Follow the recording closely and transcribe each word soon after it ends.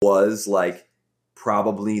was like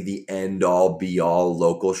probably the end all be all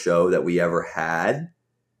local show that we ever had.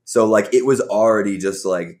 So like it was already just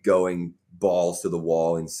like going balls to the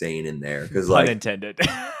wall insane in there. Cause Pun like, intended.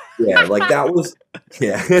 yeah, like that was,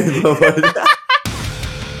 yeah.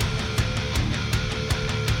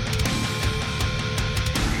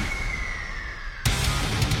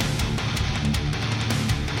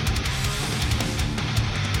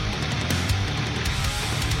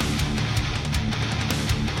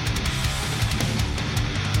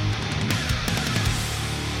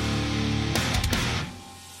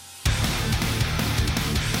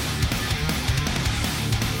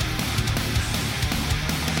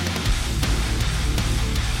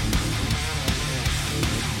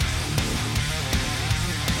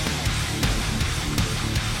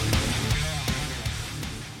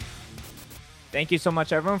 Thank you so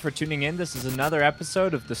much, everyone, for tuning in. This is another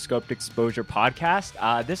episode of the Scoped Exposure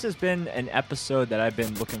podcast. This has been an episode that I've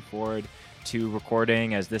been looking forward to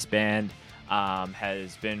recording, as this band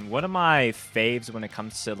has been one of my faves when it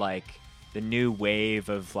comes to like the new wave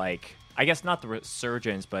of like, I guess not the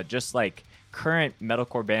resurgence, but just like current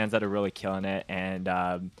metalcore bands that are really killing it. And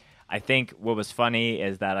I think what was funny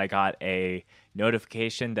is that I got a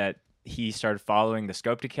notification that he started following the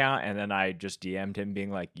Scoped account, and then I just DM'd him being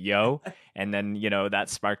like, yo. And then, you know, that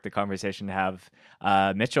sparked the conversation to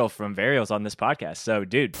have Mitchell from Varials on this podcast. So,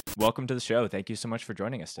 dude, welcome to the show. Thank you so much for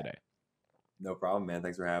joining us today. No problem, man.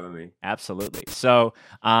 Thanks for having me. Absolutely. So,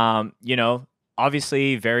 you know,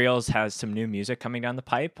 obviously Varials has some new music coming down the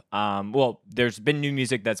pipe. Well, there's been new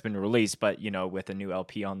music that's been released, but, you know, with a new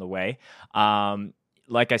LP on the way.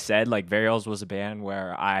 Like I said, like Varials was a band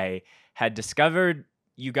where I had discovered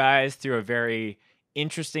you guys through a very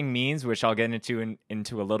interesting means, which I'll get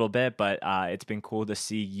into a little bit, but it's been cool to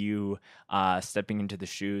see you stepping into the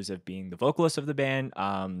shoes of being the vocalist of the band,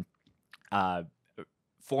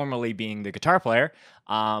 formerly being the guitar player.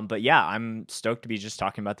 But yeah, I'm stoked to be just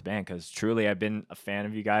talking about the band, because truly I've been a fan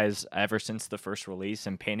of you guys ever since the first release,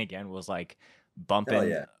 and Pain Again was like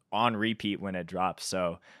bumping on repeat when it dropped.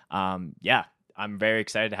 So yeah, I'm very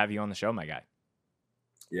excited to have you on the show, my guy.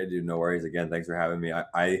 Yeah, dude, no worries. Again, thanks for having me.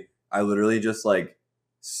 I literally just like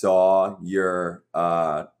saw your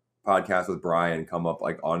podcast with Brian come up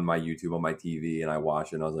like on my YouTube on my TV, and I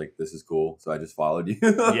watched it and I was like, this is cool. So I just followed you.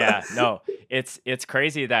 Yeah, no, it's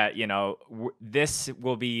crazy that, you know, this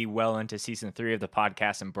will be well into season 3 of the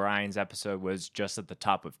podcast, and Brian's episode was just at the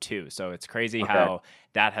top of 2. So it's crazy how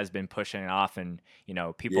that has been pushing off, and, you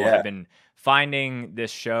know, people have been finding this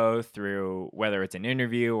show through whether it's an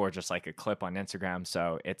interview or just like a clip on Instagram.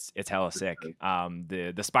 So it's hella sick.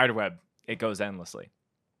 The spider web, it goes endlessly.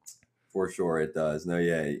 For sure it does. No,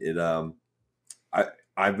 yeah.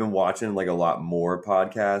 I've been watching like a lot more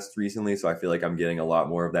podcasts recently, so I feel like I'm getting a lot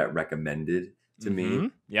more of that recommended to me.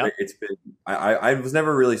 Yeah. Like it's been I was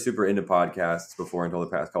never really super into podcasts before until the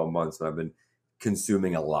past couple of months, and I've been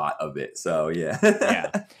consuming a lot of it. So yeah.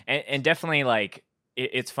 Yeah. And definitely like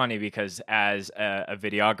it's funny because as a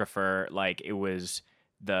videographer, like it was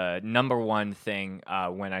the number one thing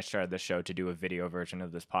when I started the show to do a video version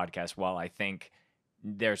of this podcast. While I think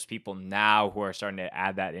there's people now who are starting to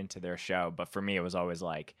add that into their show, but for me, it was always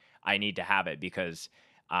like, I need to have it because,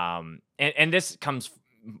 and this comes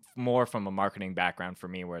more from a marketing background for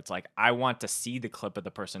me, where it's like, I want to see the clip of the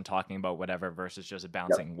person talking about whatever versus just a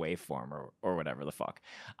bouncing waveform or whatever the fuck.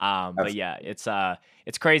 But yeah,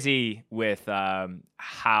 it's crazy with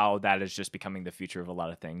how that is just becoming the future of a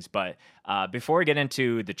lot of things. But before we get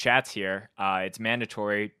into the chats here, it's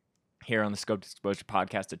mandatory here on the Scoped Exposure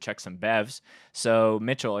podcast to check some bevs. So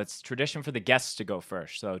Mitchell, it's tradition for the guests to go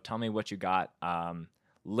first. So tell me what you got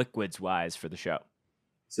liquids wise for the show.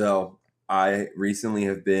 So I recently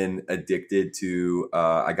have been addicted to,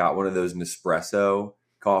 I got one of those Nespresso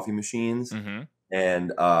coffee machines. Mm-hmm.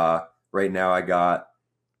 And right now I got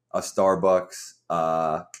a Starbucks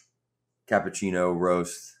cappuccino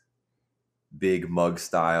roast, big mug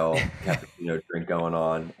style cappuccino drink going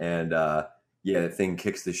on. And yeah, the thing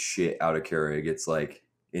kicks the shit out of Keurig. It's like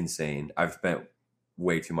insane. I've spent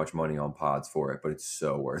way too much money on pods for it, but it's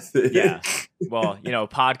so worth it. Yeah. Well, you know,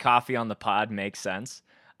 pod coffee on the pod makes sense.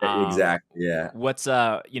 Exactly. Yeah. What's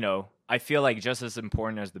you know, I feel like just as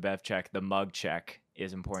important as the bev check, the mug check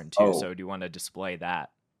is important too. So do you want to display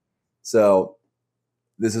that? So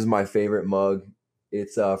this is my favorite mug.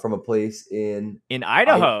 It's from a place in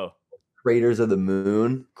Idaho. Craters of the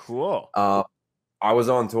Moon. Cool. I was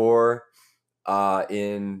on tour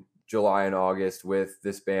in July and August with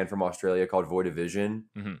this band from Australia called Void of Vision.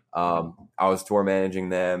 Mm-hmm. I was tour managing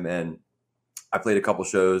them, and I played a couple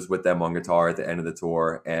shows with them on guitar at the end of the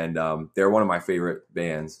tour, and they're one of my favorite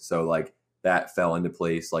bands. So like that fell into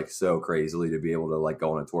place like so crazily to be able to like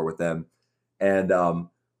go on a tour with them. And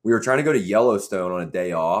we were trying to go to Yellowstone on a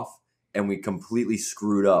day off, and we completely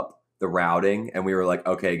screwed up the routing, and we were like,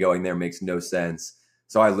 okay, going there makes no sense.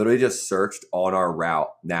 So I literally just searched on our route,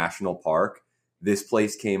 National Park. This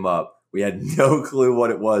place came up. We had no clue what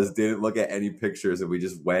it was, didn't look at any pictures, and we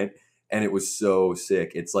just went, and it was so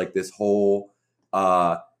sick. It's like this whole,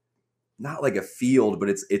 not like a field, but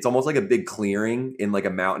it's almost like a big clearing in like a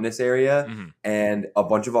mountainous area, and a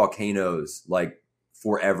bunch of volcanoes like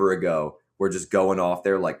forever ago were just going off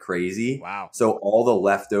there like crazy. Wow. So all the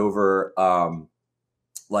leftover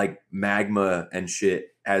like magma and shit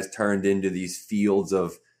has turned into these fields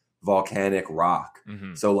of volcanic rock.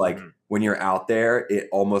 So like when you're out there, it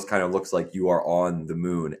almost kind of looks like you are on the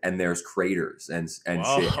moon, and there's craters and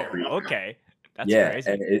shit everywhere. Okay. That's crazy.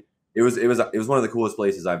 And it was one of the coolest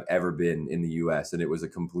places I've ever been in the US, and it was a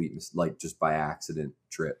complete like just by accident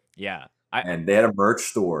trip. Yeah. And they had a merch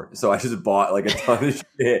store, so I just bought like a ton of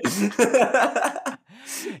shit.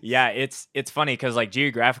 Yeah, it's funny because like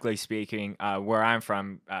geographically speaking, where I'm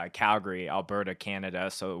from, Calgary, Alberta, Canada,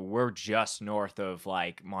 so we're just north of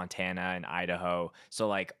like Montana and Idaho. So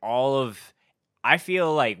like I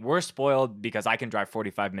feel like we're spoiled because I can drive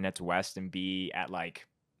 45 minutes west and be at like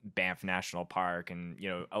Banff National Park, and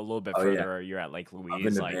a little bit further you're at Lake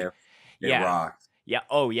Louise. Like, Banff. Yeah, rocks. Yeah.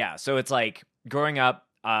 Oh yeah. So it's like growing up.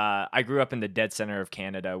 I grew up in the dead center of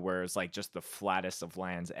Canada, where it's like just the flattest of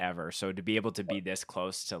lands ever. So to be able to be this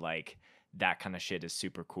close to like that kind of shit is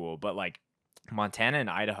super cool. But like Montana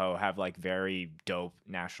and Idaho have like very dope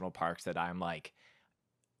national parks that I'm like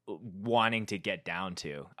wanting to get down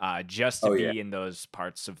to, just to be in those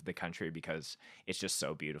parts of the country because it's just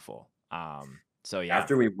so beautiful. So yeah.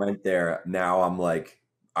 After we went there, now I'm like,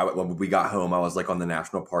 when we got home, I was like on the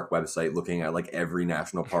national park website looking at like every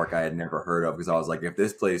national park I had never heard of, because I was like, if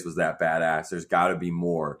this place was that badass, there's got to be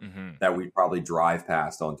more that we probably drive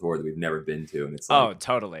past on tour that we've never been to. And it's like, oh,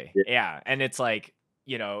 totally. Yeah. And it's like,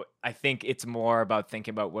 I think it's more about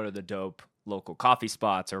thinking about what are the dope local coffee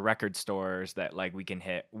spots or record stores that like we can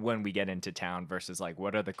hit when we get into town versus like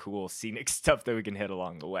what are the cool scenic stuff that we can hit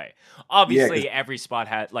along the way. Obviously, every spot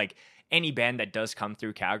had like any band that does come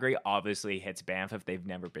through Calgary obviously hits Banff if they've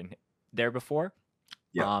never been there before.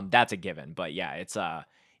 Yeah. That's a given. But yeah, it's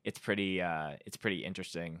pretty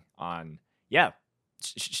interesting on,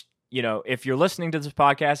 if you're listening to this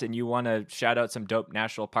podcast and you want to shout out some dope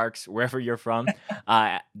national parks wherever you're from,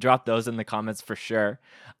 drop those in the comments for sure.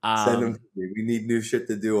 Send them to me. We need new shit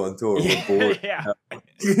to do on tour. We're bored. Yeah.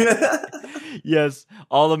 Yes.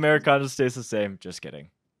 All Americana stays the same. Just kidding.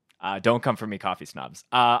 Don't come for me, coffee snobs.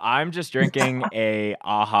 I'm just drinking a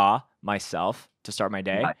AHA myself to start my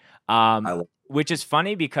day, which is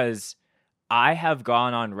funny because I have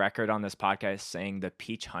gone on record on this podcast saying the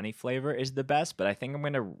peach honey flavor is the best, but I think I'm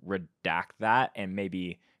going to redact that and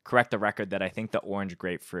maybe correct the record that I think the orange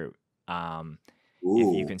grapefruit, if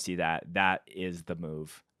you can see that is the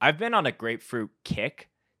move. I've been on a grapefruit kick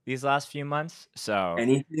these last few months. So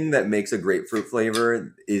anything that makes a grapefruit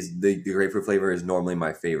flavor is the grapefruit flavor is normally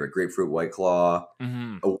my favorite. Grapefruit White Claw.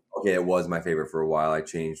 Oh, okay, it was my favorite for a while. I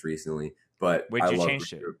changed recently, but I love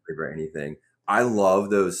grapefruit flavor anything. I love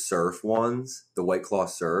those surf ones, the White Claw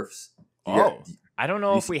surfs. I don't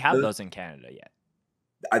know if we have those in Canada yet.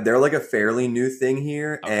 They're like a fairly new thing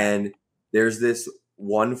here, and there's this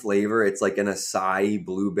one flavor. It's like an acai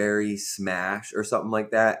blueberry smash or something like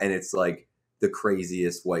that, and it's like the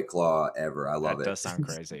craziest White Claw ever. I love it. That does sound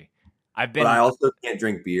crazy. But I also can't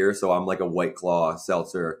drink beer, so I'm like a White Claw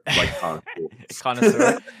seltzer like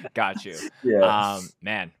connoisseur. Got you. Yeah.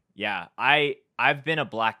 Man. Yeah. I've been a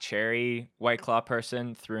black cherry White Claw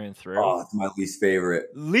person through and through. Oh, it's my least favorite.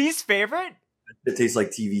 Least favorite? It tastes like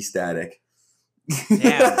TV static.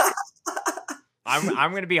 Damn.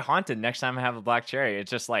 I'm gonna be haunted next time I have a black cherry. It's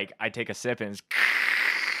just like I take a sip and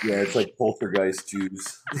it's like poltergeist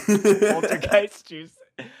juice. Poltergeist juice.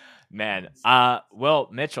 Man. Well,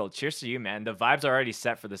 Mitchell, cheers to you, man. The vibes are already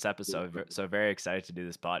set for this episode, so very excited to do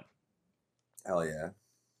this pod. Hell yeah.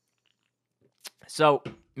 So,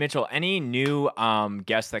 Mitchell, any new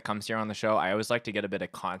guests that comes here on the show, I always like to get a bit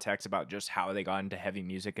of context about just how they got into heavy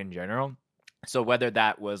music in general. So whether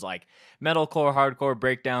that was like metalcore, hardcore,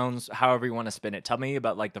 breakdowns, however you want to spin it, tell me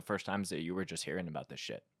about like the first times that you were just hearing about this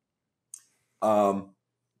shit.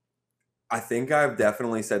 I think I've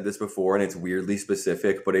definitely said this before, and it's weirdly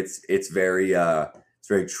specific, but it's very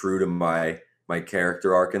true to my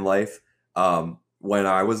character arc in life. When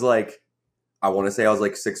I was like, I want to say I was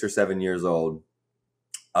like 6 or 7 years old.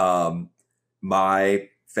 My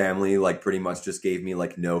family like pretty much just gave me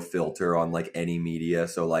like no filter on like any media,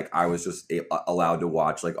 so like I was just allowed to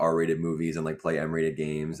watch like R-rated movies and like play M-rated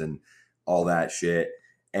games and all that shit.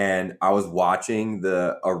 And I was watching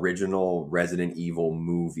the original Resident Evil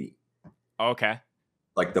movie, Okay.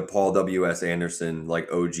 like the Paul W.S. Anderson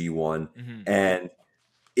like OG one. Mm-hmm. And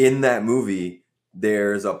in that movie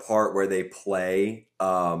there's a part where they play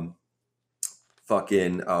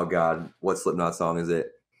fucking, oh god, what Slipknot song is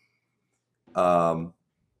it?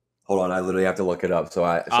 Hold on, I literally have to look it up so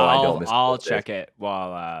I don't miss. I'll check it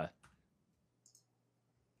while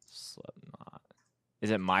Slipknot.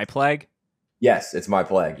 Is it My Plague? Yes, it's My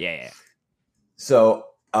Plague. Yeah. So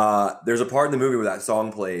there's a part in the movie where that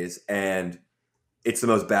song plays, and it's the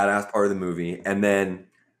most badass part of the movie. And then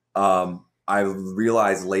I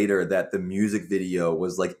realized later that the music video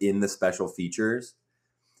was like in the special features,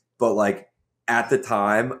 but like at the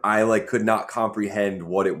time I like could not comprehend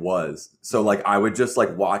what it was. So like I would just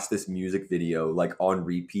like watch this music video like on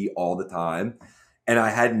repeat all the time, and I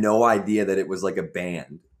had no idea that it was like a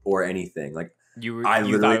band or anything. Like you thought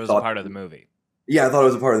it was a part of the movie. Yeah, I thought it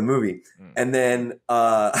was a part of the movie. And then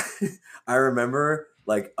I remember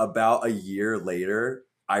like about a year later,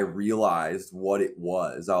 I realized what it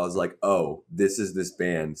was. I was like, oh, this is this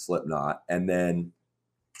band, Slipknot. And then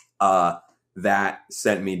that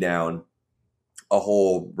sent me down a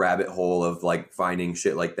whole rabbit hole of like finding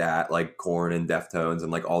shit like that, like Korn and Deftones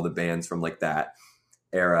and like all the bands from like that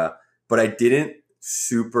era. But I didn't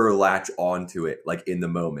super latch onto it like in the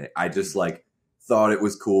moment. I just like thought it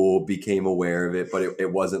was cool, became aware of it, but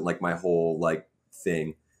it wasn't like my whole like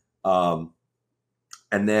thing. And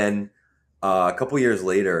then a couple years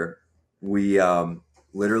later, we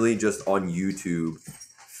literally just on YouTube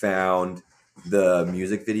found the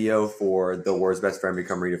music video for The World's Best Friend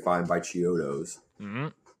Become Redefined by Chiodos. Mm-hmm.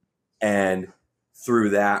 And through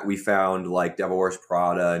that, we found like Devil Wears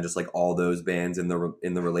Prada and just like all those bands in the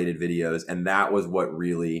related videos. And that was what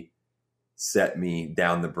really set me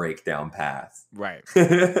down the breakdown path. Right.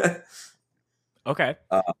 Okay.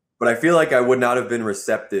 But I feel like I would not have been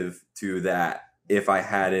receptive to that if I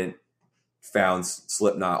hadn't found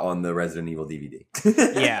Slipknot on the Resident Evil DVD.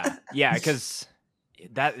 Yeah, because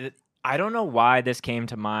that I don't know why this came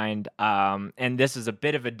to mind, and this is a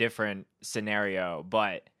bit of a different scenario,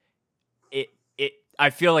 but it I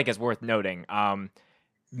feel like it's worth noting.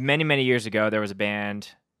 Many years ago, there was a band,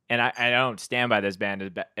 and I don't stand by this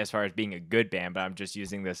band as far as being a good band, but I'm just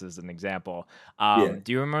using this as an example. Do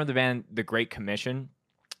you remember the band The Great Commission?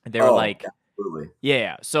 They were like, absolutely.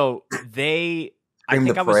 Yeah. So they,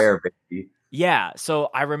 baby. Yeah. So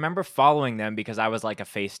I remember following them because I was like a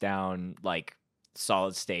face down, like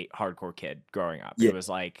solid state hardcore kid growing up. It was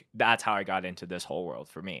like, that's how I got into this whole world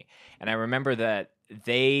for me. And I remember that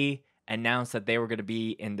they announced that they were going to be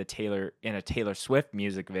in a Taylor Swift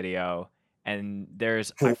music video. And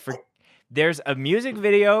there's a music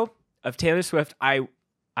video of Taylor Swift.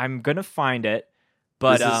 I'm going to find it,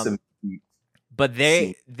 but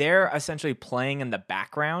they're essentially playing in the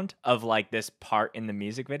background of like this part in the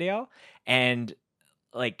music video. And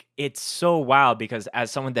like, it's so wild because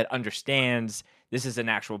as someone that understands this is an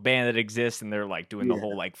actual band that exists and they're like doing the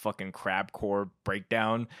whole like fucking crabcore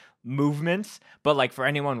breakdown movements. But like for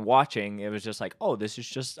anyone watching, it was just like, oh, this is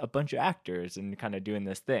just a bunch of actors and kind of doing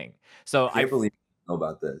this thing. So I can't believe you know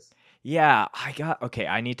about this. Yeah,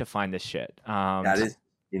 I need to find this shit. That is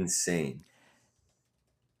insane.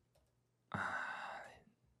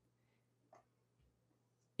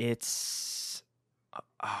 It's,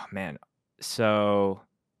 oh man. So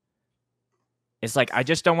it's like, I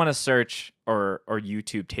just don't want to search or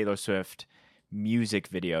YouTube Taylor Swift music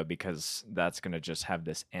video because that's going to just have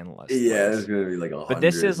this endless. Yeah, it's going to be like 100. But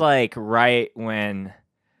this is like right when,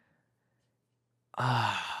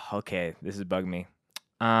 okay, this is bugging me.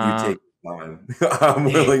 You take time. I'm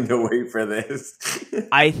willing to wait for this.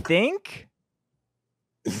 I think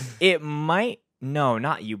it might, no,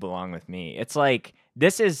 not You Belong With Me. It's like,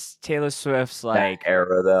 this is Taylor Swift's like that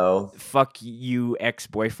era though. Fuck you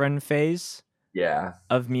ex-boyfriend phase. Yeah.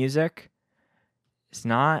 Of music. It's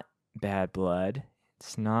not Bad Blood.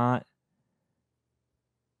 It's not.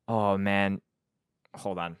 Oh man.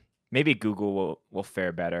 Hold on. Maybe Google will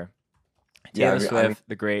fare better. Taylor Swift,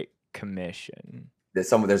 The Great Commission.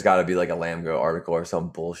 There's got to be like a Lambgo article or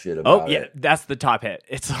some bullshit about it. Oh yeah, that's the top hit.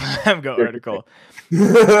 It's a Lambgo article.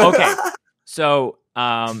 Okay. So,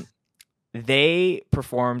 they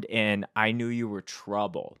performed in I Knew You Were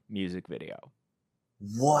Trouble music video.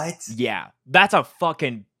 What? Yeah. That's a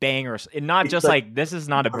fucking banger. Not it's just like this is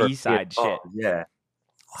not a B-side shit. Yeah.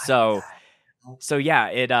 So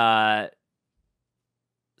yeah,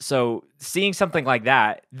 so seeing something like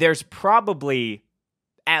that, there's probably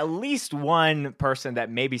at least one person that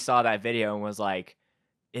maybe saw that video and was like,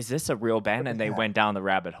 is this a real band? And they went down the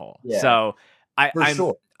rabbit hole. Yeah, so for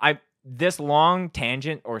sure. this long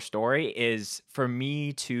tangent or story is for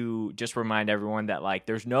me to just remind everyone that like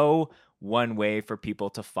there's no one way for people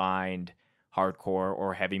to find hardcore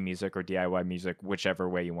or heavy music or DIY music, whichever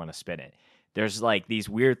way you want to spin it. There's like these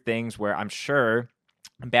weird things where I'm sure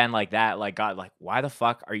a band like that, like, God, like, why the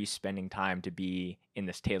fuck are you spending time to be in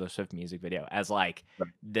this Taylor Swift music video as like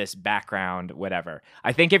this background, whatever?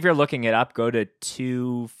 I think if you're looking it up, go to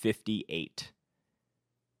 258.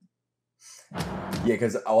 Yeah,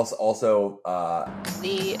 because also I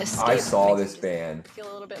saw this band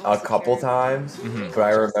a couple times, but I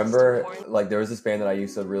remember like there was this band that I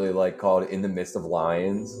used to really like called In the Midst of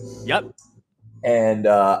Lions. Yep. And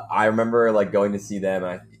I remember like going to see them,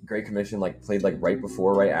 and Great Commission like played like right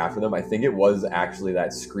after them. I think it was actually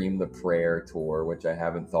that Scream the Prayer tour, which I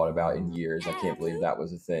haven't thought about in years. I can't believe that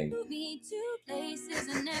was a thing.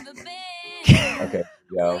 Okay,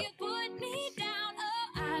 yo.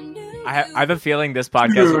 I have a feeling this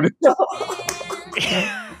podcast.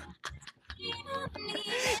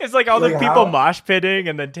 It's like all the people mosh pitting,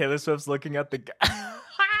 and then Taylor Swift's looking at the.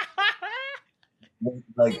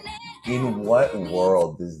 Like, in what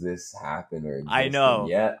world does this happen or exist? I know.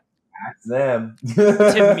 Yeah, that's them.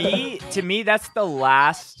 to me, that's the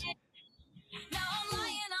last.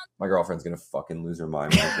 My girlfriend's gonna fucking lose her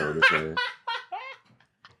mind when I show her this later.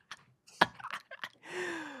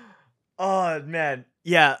 Oh man,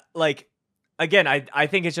 yeah. Like, again, I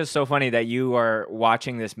think it's just so funny that you are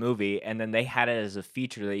watching this movie and then they had it as a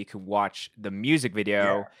feature that you could watch the music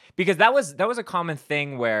video, because that was a common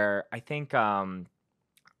thing where I think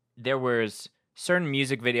there was certain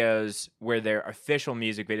music videos where their official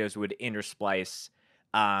music videos would intersplice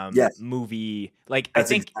movie. Like I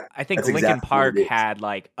think Linkin exactly Park had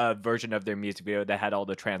like a version of their music video that had all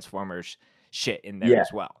the Transformers shit in there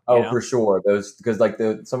as well. Oh, for sure. Those, because like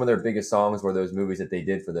some of their biggest songs were those movies that they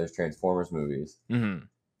did for those Transformers movies. Mm-hmm.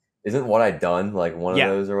 Isn't What I Done like one of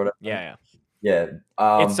those or whatever? Yeah.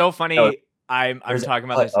 It's so funny. I'm talking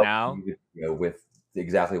about this now with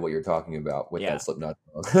exactly what you're talking about with that Slipknot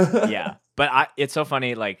song. Yeah, but it's so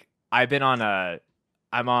funny. Like I'm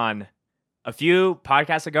on a few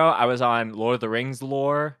podcasts ago. I was on Lord of the Rings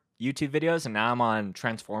lore YouTube videos, and now I'm on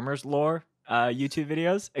Transformers lore YouTube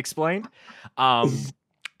videos explained.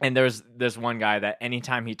 And there's this one guy that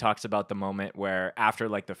anytime he talks about the moment where after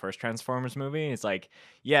like the first Transformers movie, it's like,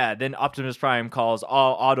 yeah, then Optimus Prime calls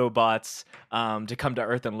all Autobots to come to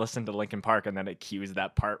Earth and listen to Linkin Park, and then it cues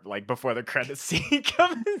that part like before the credits scene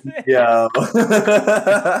comes in. Yeah.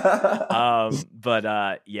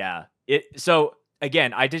 So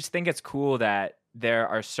again, I just think it's cool that there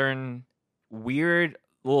are certain weird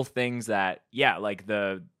little things that, like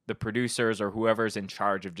the producers or whoever's in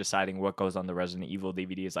charge of deciding what goes on the Resident Evil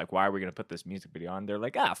DVD is like, why are we going to put this music video on? They're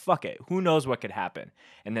like, fuck it. Who knows what could happen?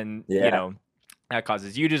 And then, that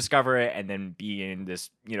causes you to discover it and then be in this,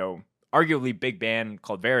 arguably big band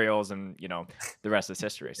called Varials, and, the rest is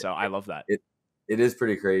history. So I love that. It is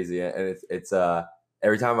pretty crazy. And it's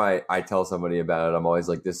every time I tell somebody about it, I'm always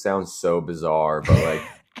like, this sounds so bizarre, but like,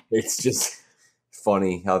 it's just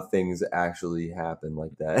funny how things actually happen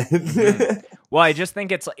like that. Well, I just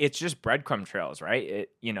think it's just breadcrumb trails, right?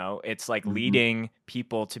 It's like leading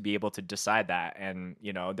people to be able to decide that. And,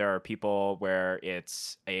 there are people where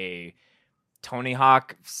it's a Tony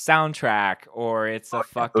Hawk soundtrack or it's a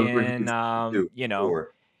fucking,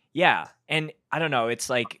 yeah. And I don't know. It's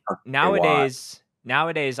like nowadays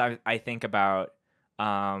I think about,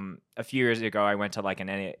 a few years ago, I went to like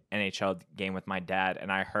an NHL game with my dad,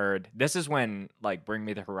 and I heard this is when like Bring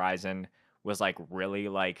Me the Horizon was like really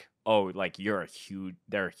like, oh, like they're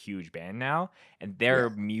a huge band now, and their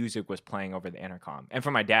music was playing over the intercom. And for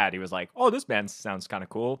my dad, he was like, oh, this band sounds kind of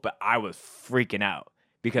cool, but I was freaking out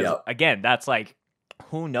because again, that's like,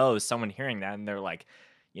 who knows, someone hearing that and they're like,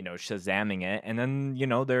 Shazamming it, and then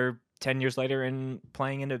they're 10 years later and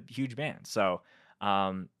playing in a huge band. So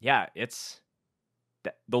it's.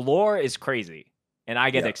 The lore is crazy, and I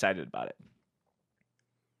get excited about it.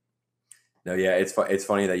 No, it's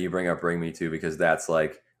funny that you bring up Bring Me too, because that's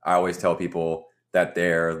like, I always tell people that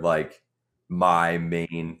they're like my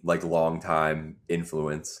main like longtime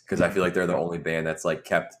influence, because I feel like they're the only band that's like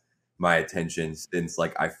kept my attention since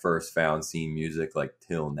like I first found scene music like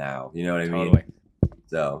till now. You know what I mean?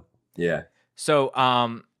 So yeah.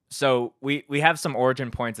 So we have some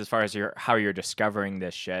origin points as far as how you're discovering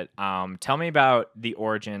this shit. Tell me about the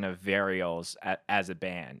origin of Varials as a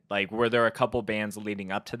band. Like, were there a couple bands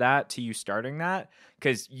leading up to that, to you starting that?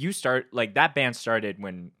 Because that band started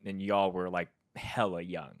when y'all were like hella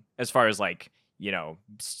young, as far as like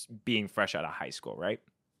being fresh out of high school, right?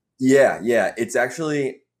 Yeah.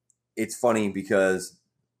 It's funny because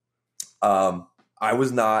I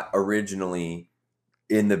was not originally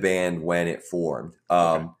in the band when it formed.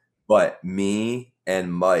 But me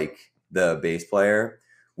and Mike, the bass player,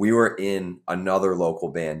 we were in another local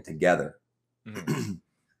band together. Mm-hmm.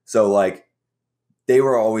 So like they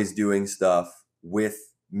were always doing stuff with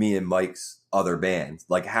me and Mike's other band.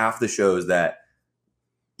 Like half the shows that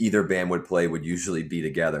either band would play would usually be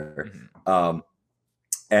together. Mm-hmm.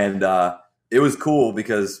 And it was cool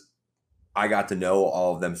because I got to know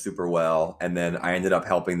all of them super well. And then I ended up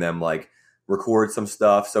helping them like record some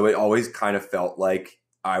stuff. So it always kind of felt like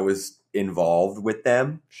I was involved with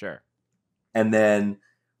them. Sure. And then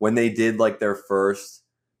when they did like their first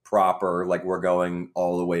proper, like we're going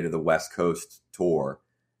all the way to the West Coast tour,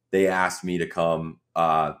 they asked me to come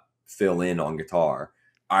fill in on guitar.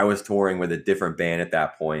 I was touring with a different band at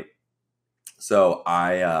that point. So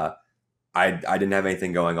I didn't have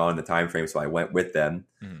anything going on in the time frame, so I went with them.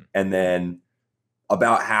 Mm-hmm. And then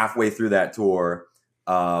about halfway through that tour,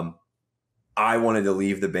 I wanted to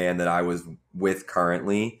leave the band that I was with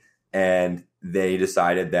currently, and they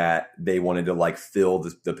decided that they wanted to like fill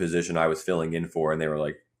the position I was filling in for, and they were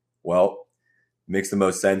like, well, makes the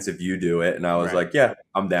most sense if you do it. And I was like, yeah,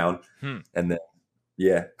 I'm down. And then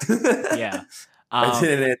yeah. I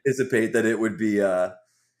didn't anticipate that it would be that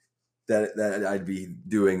I'd be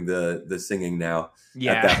doing the singing now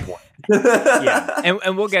at that point.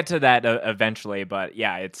 And we'll get to that eventually, but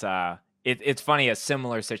yeah, it's funny, a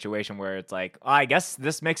similar situation where it's like, oh, I guess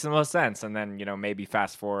this makes the most sense, and then maybe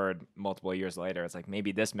fast forward multiple years later, it's like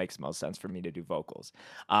maybe this makes the most sense for me to do vocals.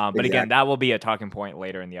 But again, that will be a talking point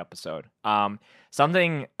later in the episode.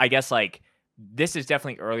 Something I guess like this is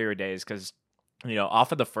definitely earlier days because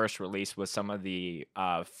off of the first release was some of the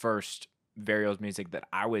first Varios music that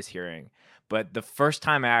I was hearing, but the first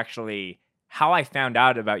time how I found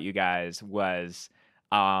out about you guys was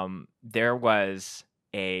there was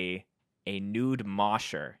a nude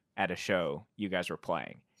mosher at a show you guys were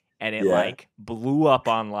playing, and it like blew up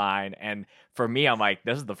online. And for me, I'm like,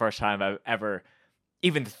 this is the first time I've ever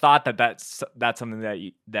even thought that's something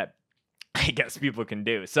that I guess people can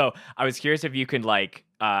do. So I was curious if you could like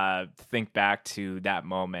think back to that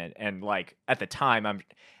moment, and like at the time,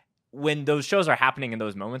 when those shows are happening and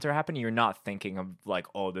those moments are happening, you're not thinking of like,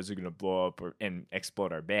 oh, this is gonna blow up and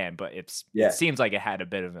explode our band, but it seems like it had a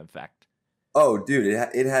bit of an effect. Oh, dude,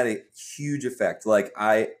 it had a huge effect. Like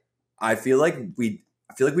I feel like we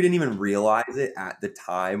didn't even realize it at the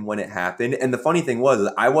time when it happened. And the funny thing was,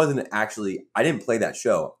 I didn't play that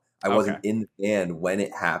show. I wasn't in the band when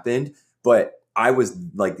it happened, but I was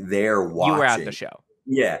like there watching. You were at the show.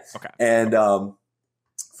 Yeah. Okay. And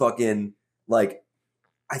fucking like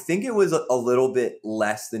I think it was a little bit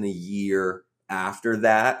less than a year after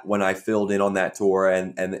that when I filled in on that tour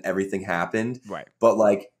and everything happened. Right. But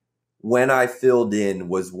like when I filled in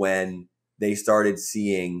was when they started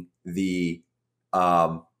seeing the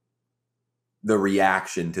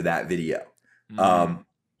reaction to that video.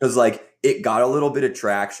 Because like it got a little bit of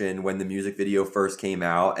traction when the music video first came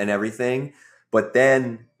out and everything. But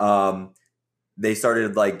then they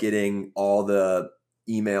started like getting all the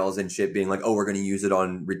emails and shit being like, oh, we're going to use it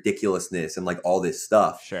on Ridiculousness and like all this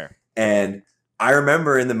stuff. Sure. And I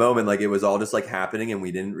remember in the moment, like it was all just like happening and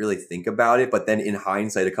we didn't really think about it. But then in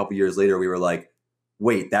hindsight, a couple years later, we were like,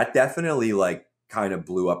 wait, that definitely like kind of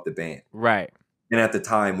blew up the band. Right. And at the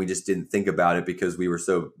time we just didn't think about it because we were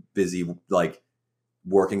so busy like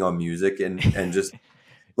working on music and just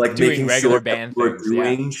like doing making sure band that we're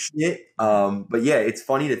doing shit. But yeah, it's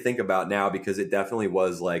funny to think about now because it definitely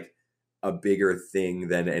was like a bigger thing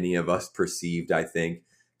than any of us perceived, I think.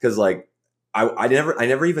 Because like I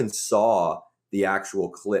never even saw the actual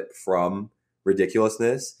clip from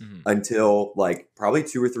Ridiculousness until like probably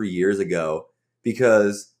 2 or 3 years ago,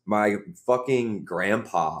 because my fucking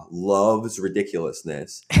grandpa loves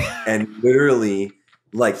Ridiculousness and literally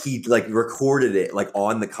like he like recorded it like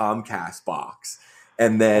on the Comcast box.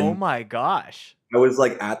 And then oh my gosh, I was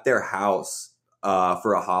like at their house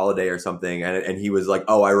for a holiday or something, and he was like,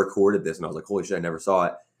 oh, I recorded this, and I was like, holy shit, I never saw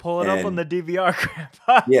it. Pull it up on the DVR,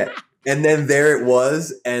 grandpa. Yeah. And then there it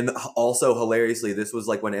was. And also hilariously, this was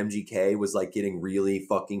like when MGK was like getting really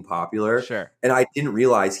fucking popular. Sure. And I didn't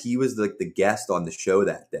realize he was like the guest on the show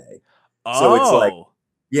that day. Oh. So it's like,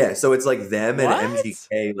 yeah. So it's like them and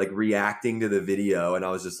MGK like reacting to the video. And I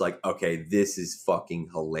was just like, okay, this is fucking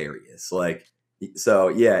hilarious. Like, so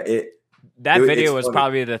yeah, that video was funny.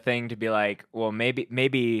 Probably the thing to be like, well,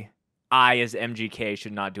 maybe I, as MGK,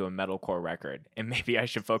 should not do a metalcore record, and maybe I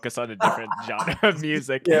should focus on a different genre of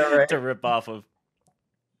music to rip off of.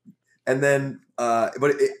 And then,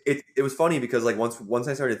 but it was funny because like once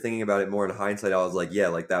I started thinking about it more in hindsight, I was like, yeah,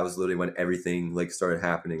 like that was literally when everything like started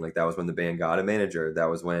happening. Like that was when the band got a manager. That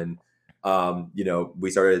was when,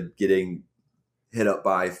 we started getting hit up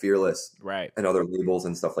by Fearless Right. and other labels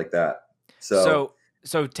and stuff like that. So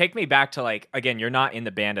So take me back to like, again, you're not in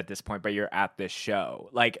the band at this point, but you're at this show.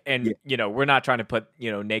 Like, yeah, and we're not trying to put,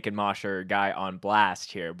 Naked Mosher guy on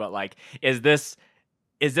blast here, but like, is this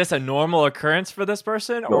a normal occurrence for this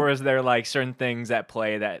person, no, or is there like certain things at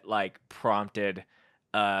play that like prompted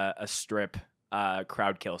a strip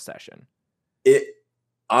crowd kill session? it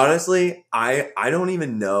honestly, I don't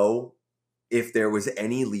even know if there was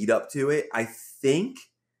any lead up to it. I think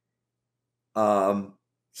um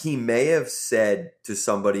he may have said to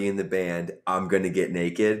somebody in the band, "I'm going to get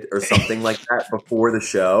naked" or something like that before the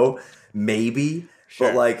show, maybe. But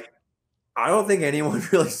Sure. like I don't think anyone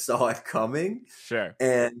really saw it coming, Sure.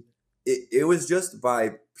 and it was just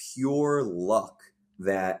by pure luck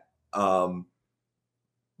that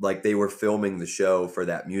like they were filming the show for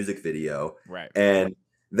that music video, Right. and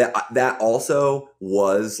that also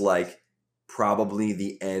was like probably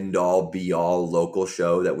the end all be all local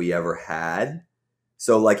show that we ever had.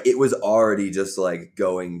 So like it was already just like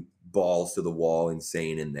going balls to the wall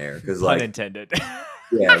insane in there because Pun like intended.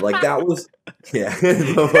 yeah, like that was yeah.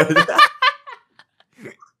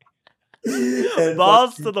 And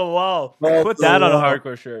Balls fucking to the wall. balls Put to the that on a wall.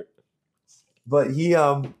 hardcore shirt. But he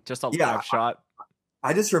Just a yeah, live shot.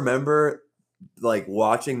 I just remember like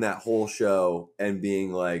watching that whole show and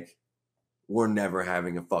being like, we're never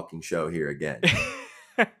having a fucking show here again.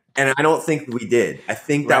 And I don't think we did. I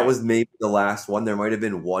think that Right. was maybe the last one. There might have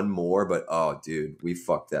been one more, but oh, dude, we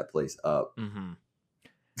fucked that place up. Mm-hmm.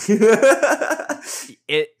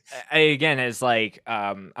 Yeah, Again, is like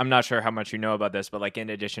I'm not sure how much you know about this, but like in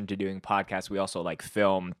addition to doing podcasts, we also like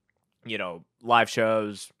film, live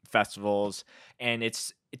shows, festivals, and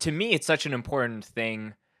it's, to me, it's such an important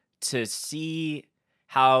thing to see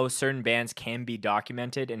how certain bands can be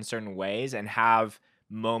documented in certain ways and have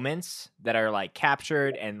moments that are like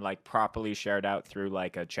captured and like properly shared out through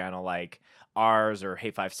like a channel like ours or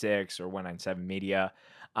Hey 56 or 197 Media.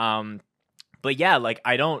 But yeah, like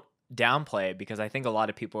I don't downplay it because I think a lot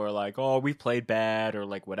of people are like, "Oh, we played bad" or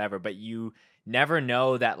like whatever, but you never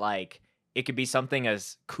know that like it could be something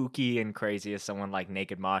as kooky and crazy as someone like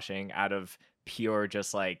Naked Moshing out of pure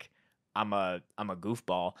just like I'm a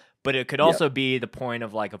goofball, but it could also be the point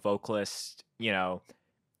of like a vocalist,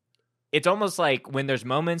 it's almost like when there's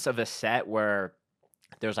moments of a set where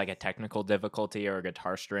there's like a technical difficulty or a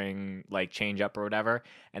guitar string like change up or whatever,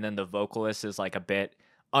 and then the vocalist is like a bit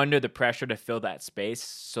under the pressure to fill that space,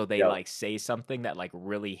 so they yeah, like say something that like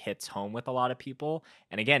really hits home with a lot of people.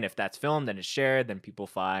 And again, if that's filmed and it's shared, then people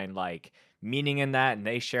find like meaning in that and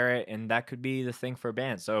they share it, and that could be the thing for a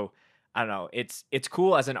band. So I don't know, it's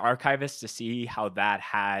cool as an archivist to see how that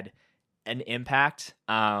had an impact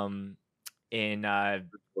in and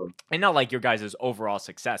not like your guys' overall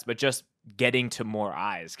success, but just getting to more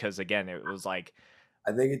eyes. Because again, it was like,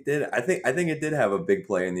 I think it did. I think it did have a big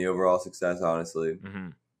play in the overall success. Honestly,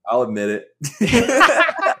 mhm. I'll admit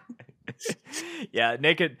it. Yeah,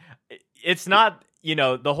 naked. It's not,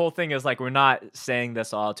 the whole thing is like we're not saying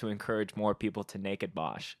this all to encourage more people to naked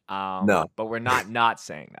mosh. No, But we're not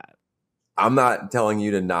saying that. I'm not telling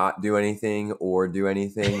you to not do anything or do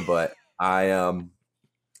anything, but I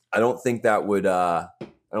don't think that would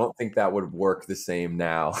work the same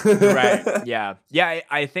now. Right. Yeah. Yeah.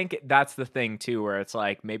 I think that's the thing too, where it's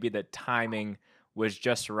like maybe the timing was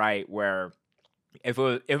just right. Where if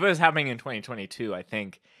it was happening in 2022, I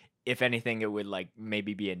think if anything, it would like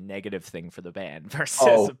maybe be a negative thing for the band versus a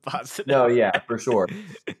Oh, positive. no, yeah, for sure.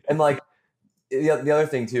 And like the other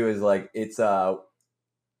thing too is like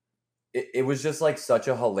it was just like such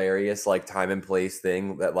a hilarious like time and place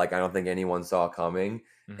thing that like I don't think anyone saw coming.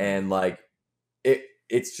 Mhm. And like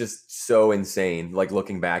it's just so insane like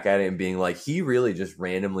looking back at it and being like he really just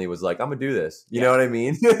randomly was like I'm gonna do this. You know what I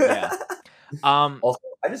mean? Yeah. Also,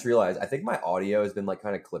 I just realized I think my audio has been like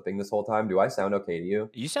kind of clipping this whole time. Do I sound okay to you?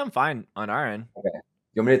 You sound fine on our end. Okay.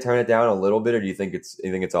 You want me to turn it down a little bit or do you think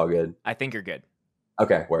it's all good? I think you're good.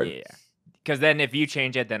 Okay, word. Yeah. Because then if you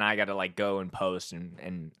change it, then I got to like go and post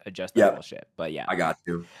and adjust that Yep. bullshit. But yeah. I got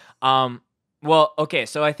you. Well, okay.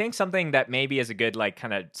 So I think something that maybe is a good like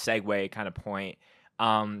kind of segue kind of point.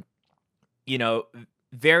 Um, you know,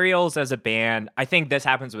 Varials as a band, I think this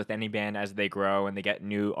happens with any band as they grow and they get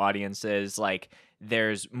new audiences. Like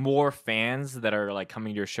there's more fans that are like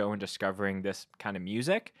coming to your show and discovering this kind of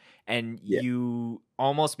music, and Yeah. you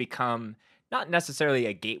almost become not necessarily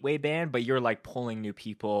a gateway band, but you're like pulling new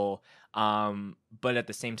people. But at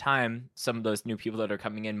the same time, some of those new people that are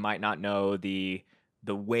coming in might not know the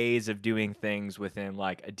ways of doing things within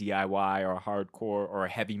like a DIY or a hardcore or a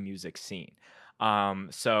heavy music scene.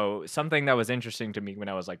 So something that was interesting to me when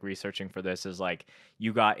I was like researching for this is like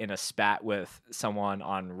you got in a spat with someone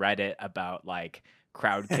on Reddit about like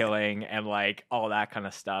crowd killing and like all that kind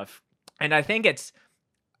of stuff. And I think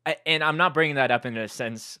and I'm not bringing that up in a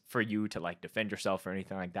sense for you to like defend yourself or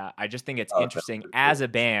anything like that. I just think it's interesting as a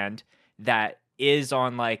band that is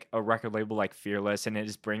on like a record label like Fearless and it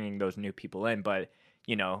is bringing those new people in. But,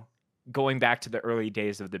 you know, going back to the early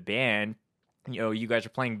days of the band, you know, you guys are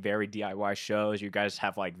playing very DIY shows. You guys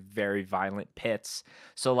have like very violent pits.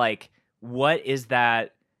 So like, what is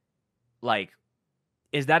that like?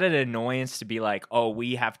 Is that an annoyance to be like, oh,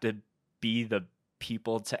 we have to be the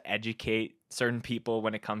people to educate certain people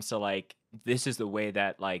when it comes to like, this is the way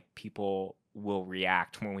that like people will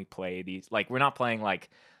react when we play these? Like, we're not playing like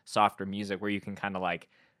softer music where you can kind of like,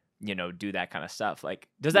 you know, do that kind of stuff. Like,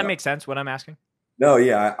 does that make sense what I'm asking? No,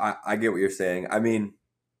 yeah, I get what you're saying. I mean,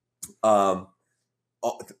 on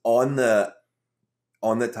the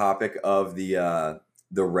topic of the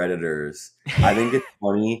Redditors, I think it's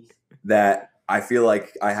funny that I feel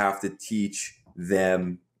like I have to teach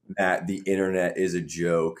them that the internet is a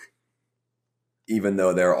joke, even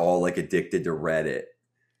though they're all like addicted to Reddit.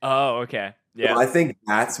 Oh, okay. Yeah. I think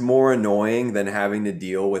that's more annoying than having to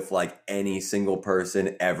deal with like any single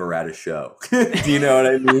person ever at a show. Do you know what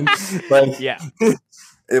I mean? Like, yeah.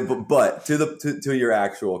 But to your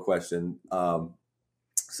actual question,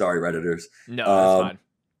 sorry, Redditors. No, that's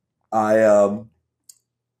fine.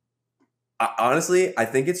 Honestly, I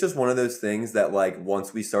think it's just one of those things that like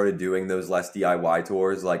once we started doing those less DIY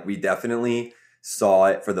tours, like we definitely saw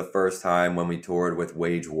it for the first time when we toured with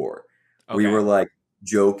Wage War. Okay. We were like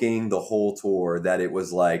joking the whole tour that it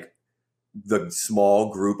was like the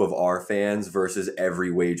small group of our fans versus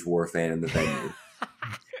every Wage War fan in the venue.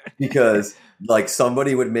 Because like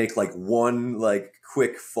somebody would make like one like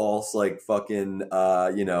quick false like fucking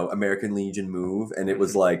American Legion move and it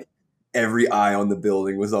was like every eye on the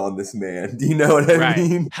building was on this man. Do you know what I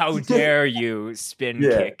mean? How dare you spin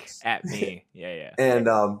kick at me? Yeah. And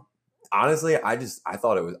honestly, I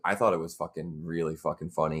thought it was fucking really fucking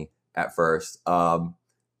funny at first. And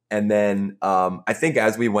then I think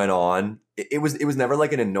as we went on, it was never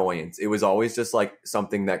like an annoyance. It was always just like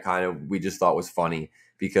something that kind of we just thought was funny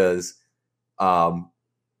because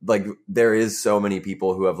like there is so many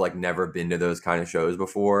people who have like never been to those kind of shows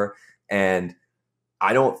before, and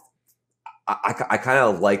I kind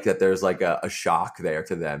of like that there's like a shock there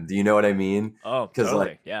to them. Do you know what I mean? Oh, totally.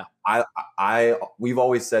 Like, yeah. We've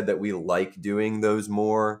always said that we like doing those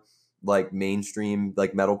more like mainstream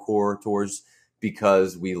like metalcore tours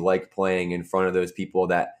because we like playing in front of those people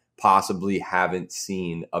that possibly haven't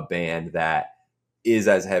seen a band that is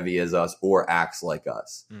as heavy as us or acts like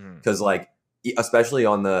us. Because like, especially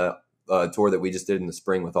on the tour that we just did in the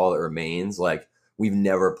spring with All That Remains, like we've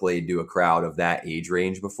never played to a crowd of that age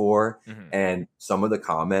range before. And some of the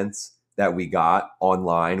comments that we got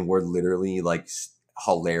online were literally like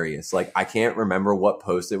hilarious. Like I can't remember what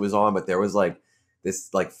post it was on, but there was like this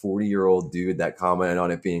like 40-year-old dude that commented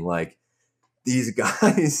on it being like, these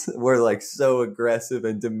guys were like so aggressive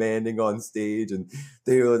and demanding on stage and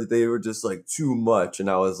they were just like too much.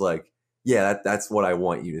 And I was like, yeah, that's what I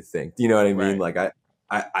want you to think. Do you know what I mean? Right. Like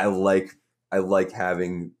I like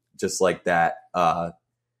having just like that kind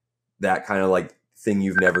of like thing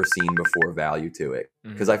you've never seen before value to it.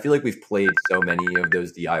 Because I feel like we've played so many of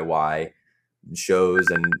those DIY shows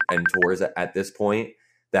and tours at this point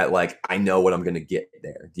that like I know what I'm gonna get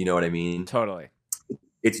there. Do you know what I mean? Totally.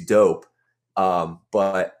 It's dope.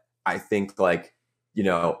 But I think like, you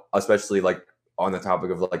know, especially like on the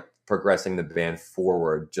topic of like progressing the band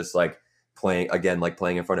forward, just like playing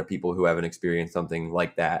in front of people who haven't experienced something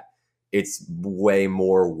like that, it's way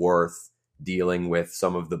more worth dealing with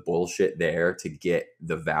some of the bullshit there to get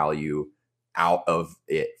the value out of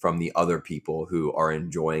it from the other people who are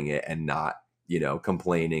enjoying it and not, you know,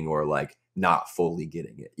 complaining or like not fully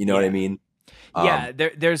getting it. You know what I mean? Yeah,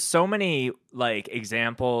 there's so many like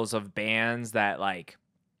examples of bands that like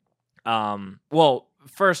well,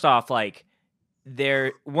 first off, like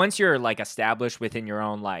once you're like established within your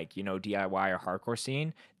own like, you know, DIY or hardcore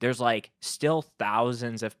scene, there's like still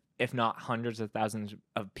thousands of, if not hundreds of thousands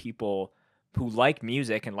of people who like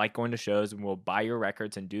music and like going to shows and will buy your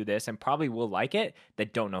records and do this and probably will like it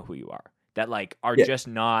that don't know who you are, that like are just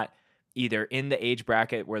not either in the age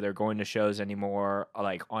bracket where they're going to shows anymore,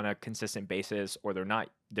 like on a consistent basis, or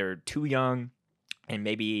they're too young and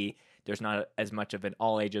maybe there's not as much of an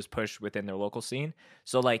all ages push within their local scene.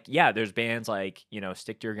 So like, yeah, there's bands like, you know,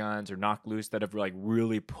 Stick to Your Guns or Knock Loose that have like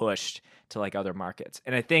really pushed to like other markets.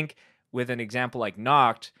 And I think with an example like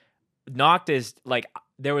Knocked is like,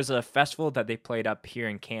 there was a festival that they played up here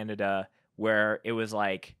in Canada where it was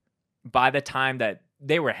like, by the time that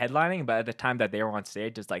they were headlining, but at the time that they were on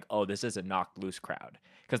stage, it's like, oh, this is a Knocked Loose crowd.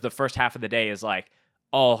 Because the first half of the day is like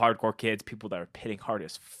all hardcore kids, people that are pitting hard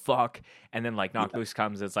as fuck. And then like Knocked Loose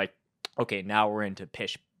comes, it's like, okay, now we're into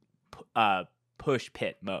push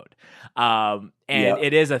pit mode. And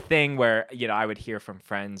it is a thing where, you know, I would hear from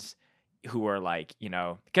friends who are like, you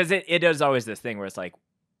know, because it is always this thing where it's like,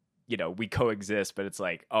 you know, we coexist, but it's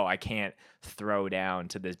like, oh, I can't throw down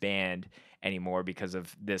to this band anymore because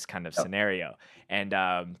of this kind of scenario. And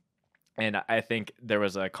I think there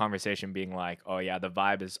was a conversation being like, oh yeah, the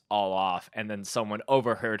vibe is all off. And then someone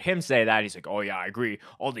overheard him say that. He's like, oh yeah, I agree.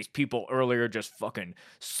 All these people earlier just fucking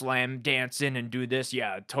slam dancing and do this.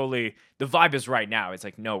 Yeah, totally. The vibe is right now. It's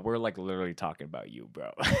like, no, we're like literally talking about you,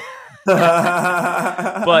 bro.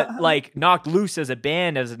 But like Knocked Loose as a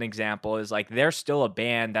band, as an example, is like, they're still a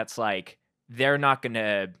band that's like, they're not going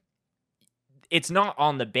to, it's not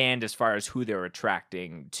on the band as far as who they're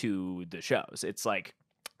attracting to the shows. It's like,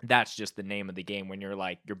 that's just the name of the game when you're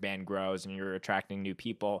like, your band grows and you're attracting new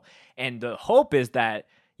people. And the hope is that,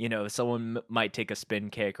 you know, someone might take a spin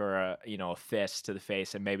kick or a, you know, a fist to the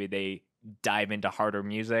face and maybe they dive into harder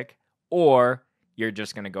music, or you're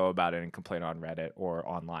just going to go about it and complain on Reddit or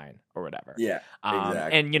online or whatever. Yeah,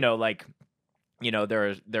 exactly. And, you know, like, you know,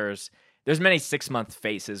 there's many 6-month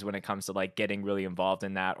phases when it comes to like getting really involved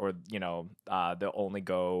in that, or, you know, they'll only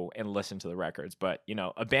go and listen to the records. But, you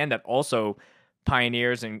know, a band that also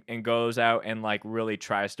pioneers and goes out and like really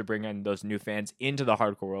tries to bring in those new fans into the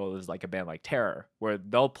hardcore world is like a band like Terror, where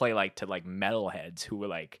they'll play like to like metalheads who were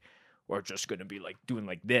like, we're just going to be like doing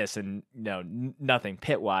like this, and you know, nothing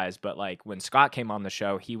pit wise. But like when Scott came on the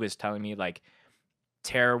show, he was telling me like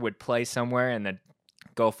Terror would play somewhere and then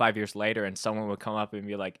go 5 years later and someone would come up and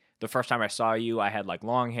be like, the first time I saw you, I had like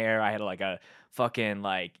long hair, I had like a fucking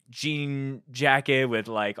like jean jacket with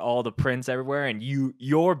like all the prints everywhere, and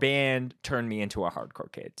your band turned me into a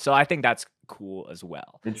hardcore kid. So I think that's cool as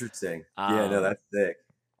well. Interesting. Yeah, no, that's sick.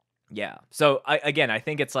 Yeah. So I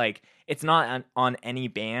think it's like, it's not on any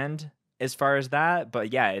band as far as that,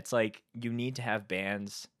 but yeah, it's like you need to have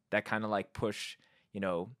bands that kind of like push, you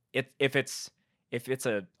know, if it's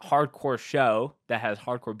a hardcore show that has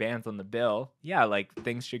hardcore bands on the bill, yeah, like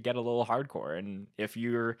things should get a little hardcore. And if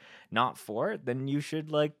you're not for it, then you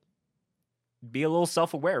should like be a little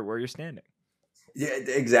self-aware where you're standing. Yeah,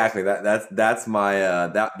 exactly. That's my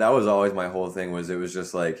that was always my whole thing. Was it was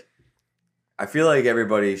just like, I feel like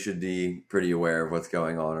everybody should be pretty aware of what's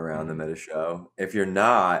going on around them at a show. If you're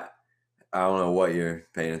not, I don't know what you're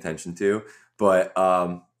paying attention to, but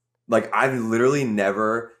like I've literally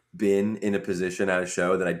never been in a position at a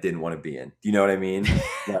show that I didn't want to be in. Do you know what I mean?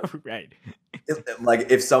 Like, right.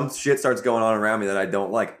 Like if some shit starts going on around me that I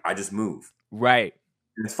don't like, I just move. Right.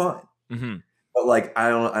 It's fine. Mm-hmm. But like I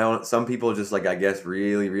don't. Some people just like, I guess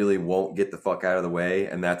really really won't get the fuck out of the way,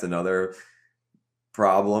 and that's another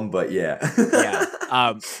problem. But yeah.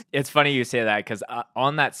 Yeah. It's funny you say that, because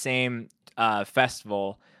on that same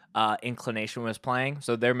festival, Inclination was playing,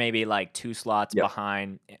 so there may be like 2 slots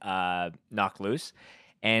behind Knocked Loose.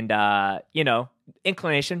 And, you know,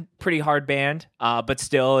 Inclination, pretty hard band, but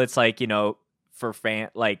still, it's like, you know, for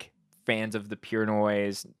fans of the pure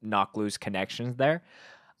noise, Knocked Loose connections there.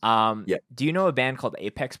 Do you know a band called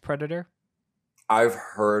Apex Predator? I've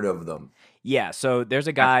heard of them. Yeah, so there's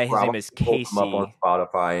a guy, his name is Casey. Up on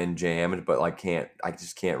Spotify and jammed, but like I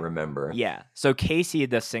just can't remember. Yeah, so Casey,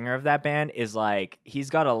 the singer of that band, is like, he's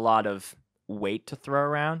got a lot of weight to throw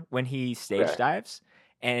around when he stage dives.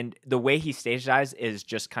 And the way he stage dives is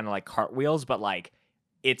just kind of like cartwheels, but like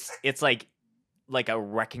it's like a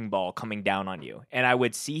wrecking ball coming down on you. And I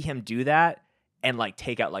would see him do that and like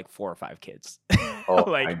take out like 4 or 5 kids. Oh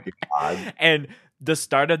like, my God. And the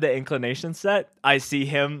start of the Inclination set, I see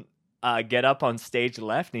him get up on stage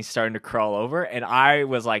left and he's starting to crawl over. And I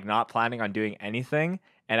was like not planning on doing anything.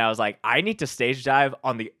 And I was like, I need to stage dive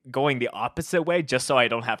going the opposite way just so I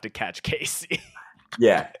don't have to catch Casey.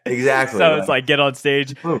 Yeah, exactly. So it's like, get on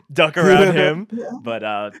stage, duck around him.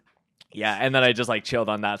 But yeah, and then I just like chilled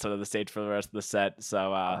on that side of the stage for the rest of the set.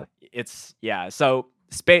 So it's, yeah. So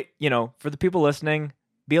you know, for the people listening,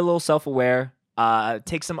 be a little self-aware,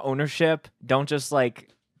 take some ownership. Don't just like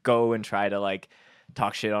go and try to like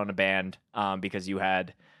talk shit on a band because you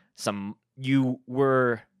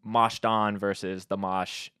were moshed on versus the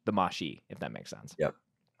moshie, if that makes sense. Yep.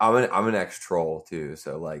 I'm an ex-troll too,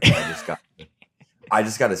 so like I just got I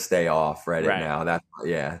just got to stay off Reddit Right. now. That's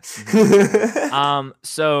yeah.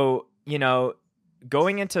 So, you know,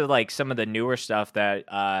 going into like some of the newer stuff that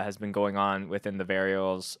has been going on within the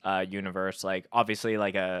Varials universe, like obviously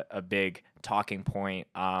like a big talking point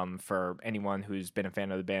for anyone who's been a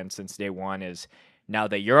fan of the band since day one is now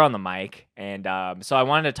that you're on the mic. And so I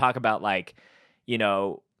wanted to talk about like, you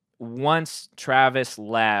know, once Travis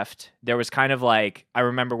left, there was kind of like, I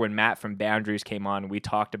remember when Matt from Boundaries came on, we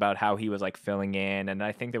talked about how he was like filling in. And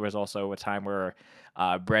I think there was also a time where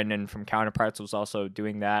Brendan from Counterparts was also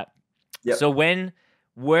doing that. Yep. So when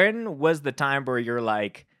was the time where you're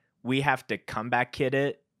like, we have to comeback kid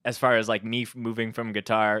it as far as like me moving from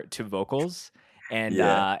guitar to vocals and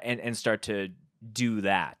and start to do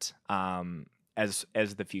that as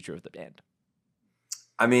the future of the band?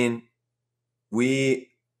 I mean, we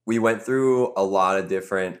went through a lot of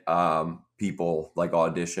different people, like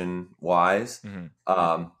audition wise.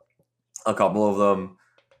 Mm-hmm. A couple of them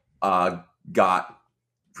got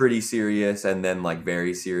pretty serious and then like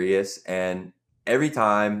very serious, and every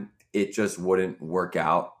time it just wouldn't work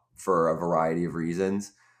out for a variety of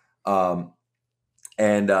reasons.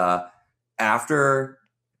 And after,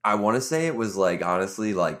 I want to say it was like,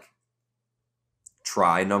 honestly, like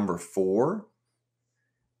try number 4,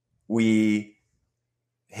 we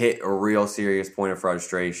hit a real serious point of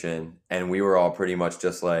frustration, and we were all pretty much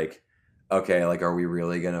just like, okay, like, are we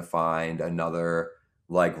really going to find another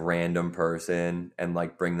like random person and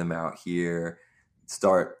like bring them out here,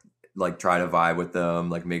 start like try to vibe with them,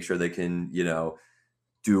 like make sure they can, you know,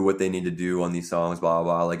 do what they need to do on these songs, blah,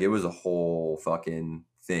 blah, blah. Like it was a whole fucking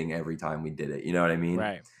thing every time we did it. You know what I mean?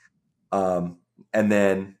 Right. And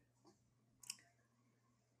then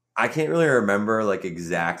I can't really remember like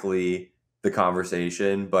exactly the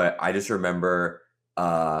conversation, but I just remember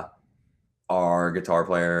our guitar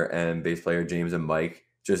player and bass player, James and Mike,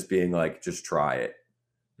 just being like, just try it.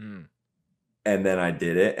 And then I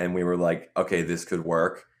did it, and we were like, okay, this could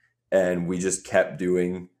work. And we just kept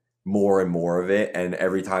doing more and more of it. And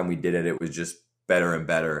every time we did it, it was just better and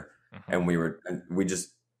better. And we just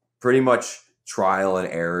pretty much trial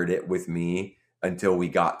and errored it with me until we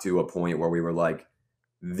got to a point where we were like,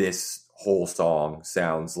 this whole song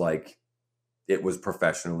sounds like it was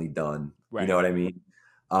professionally done. Right. You know what I mean?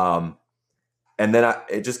 And then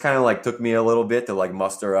it just kind of like took me a little bit to like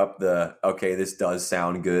muster up the, okay, this does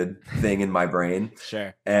sound good thing in my brain.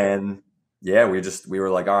 Sure. And yeah, we were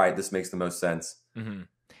like, all right, this makes the most sense. Mm-hmm.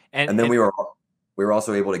 And then we were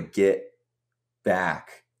also able to get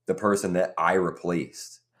back the person that I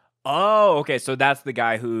replaced. Oh, okay. So that's the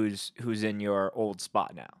guy who's in your old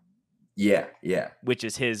spot now. Yeah. Which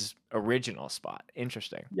is his original spot.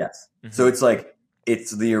 Interesting. Yes. Mm-hmm. So it's like, it's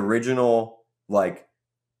the original like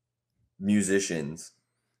musicians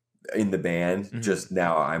in the band, just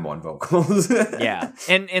now I'm on vocals. Yeah.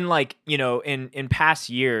 And like, you know, in past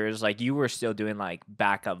years, like you were still doing like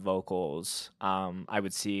backup vocals, I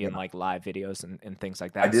would see in like live videos and things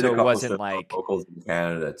like that. I did so a couple it wasn't like vocals in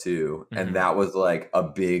Canada too. And that was like a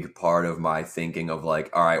big part of my thinking of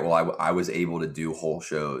like, all right, well, I was able to do whole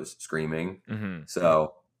shows screaming.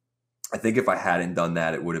 So I think if I hadn't done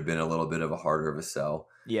that, it would have been a little bit of a harder of a sell.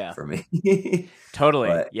 Yeah, for me. Totally.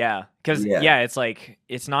 But, yeah. Because it's like,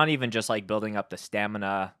 it's not even just like building up the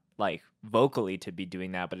stamina like vocally to be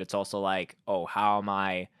doing that, but it's also like, oh, how am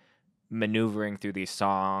I maneuvering through these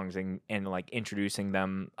songs and like introducing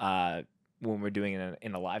them when we're doing it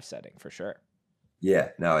in a live setting, for sure. Yeah,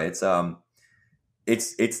 no, it's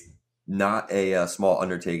not a small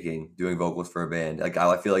undertaking doing vocals for a band. Like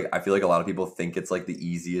I feel like a lot of people think it's like the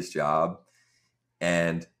easiest job,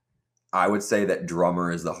 and I would say that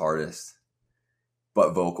drummer is the hardest,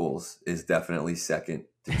 but vocals is definitely second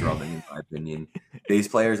to drumming, in my opinion. Bass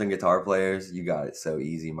players and guitar players, you got it so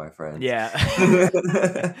easy, my friend. Yeah.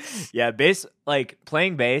 Yeah, bass, like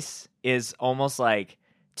playing bass is almost like,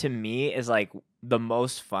 to me, is like the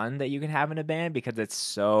most fun that you can have in a band because it's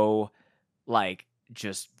so like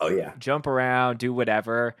just jump around, do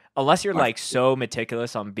whatever. Unless you're like so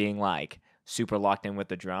meticulous on being like super locked in with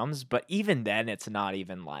the drums, but even then it's not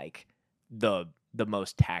even like the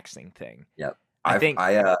most taxing thing. Yep. I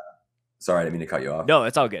sorry, I didn't mean to cut you off. No,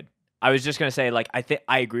 it's all good. I was just gonna say, like,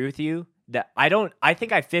 I agree with you that I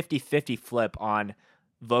think I 50-50 flip on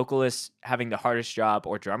vocalists having the hardest job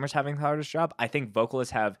or drummers having the hardest job. I think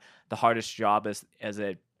vocalists have the hardest job as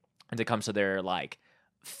it comes to their like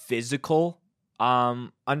physical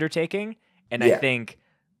undertaking, and I think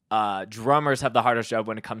drummers have the hardest job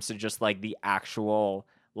when it comes to just like the actual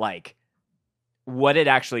like what it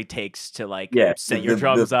actually takes to like set your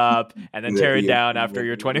drums up and then tear it down after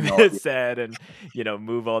your 20 minute set and, you know,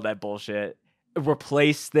 move all that bullshit.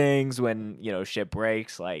 replace things when shit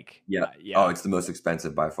breaks. Like, Yeah. yeah. Oh, it's the most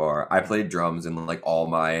expensive by far. I played drums in like all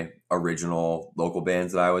my original local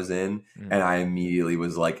bands that I was in, and I immediately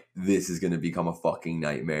was like, "This is gonna become a fucking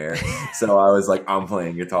nightmare." So I was like, "I'm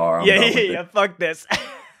playing guitar. I'm done with it." Fuck this.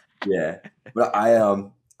 Yeah, but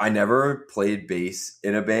I never played bass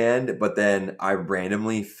in a band, but then I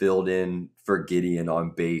randomly filled in for Gideon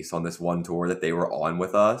on bass on this one tour that they were on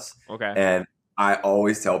with us. Okay. And I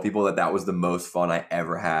always tell people that that was the most fun I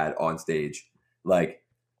ever had on stage. Like,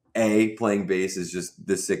 playing bass is just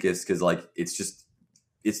the sickest because like it's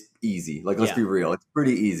easy. Like, let's be real, it's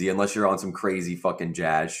pretty easy unless you're on some crazy fucking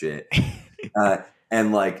jazz shit.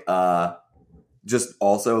 And like just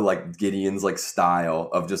also like Gideon's like style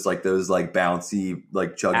of just like those like bouncy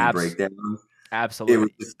like chuggy breakdowns. Absolutely. It was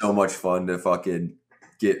just so much fun to fucking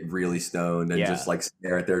get really stoned and just like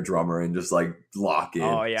stare at their drummer and just like lock in.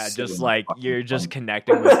 Oh yeah, so just like you're just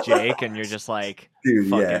connecting with Jake and you're just like, dude,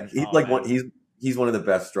 fucking, he's one of the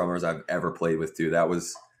best drummers I've ever played with too. That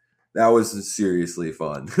was seriously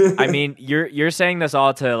fun. I mean, you're saying this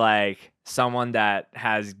all to like someone that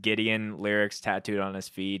has Gideon lyrics tattooed on his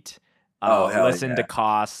feet. Listen to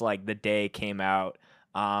Cost like the day it came out.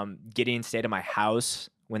 Gideon stayed at my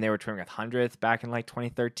house when they were touring with 100th back in like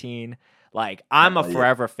 2013. Like, I'm a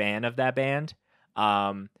forever fan of that band.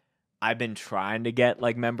 I've been trying to get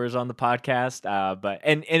like members on the podcast, but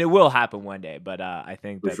and it will happen one day. But I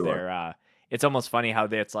think that they're it's almost funny how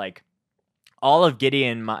it's like all of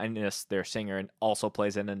Gideon minus their singer and also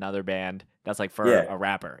plays in another band that's like for a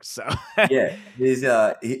rapper. So yeah, he's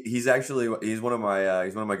actually he's one of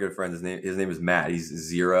my good friends. His name is Matt.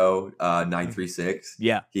 He's 0936.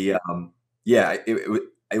 Yeah. It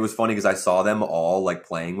was funny because I saw them all like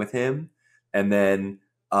playing with him, and then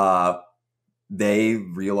they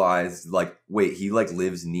realized like, wait, he like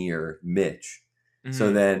lives near Mitch. Mm-hmm.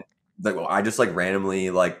 So then like, well, I just like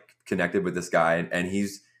randomly like connected with this guy, and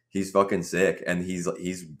he's fucking sick, and he's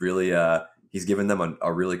really he's given them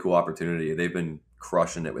a really cool opportunity. They've been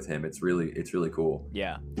crushing it with him. It's really cool.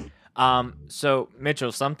 Yeah. So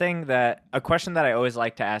Mitchell, a question that I always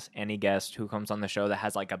like to ask any guest who comes on the show that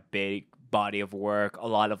has like a big body of work, a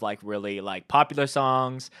lot of like really like popular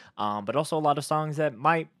songs, but also a lot of songs that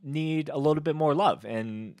might need a little bit more love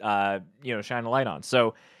and shine a light on.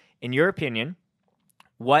 So in your opinion,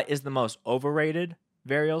 what is the most overrated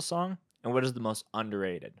Varial song and what is the most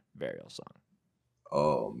underrated Varial song?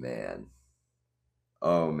 Oh man.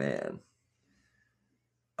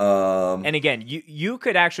 And again, you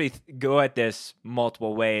could actually go at this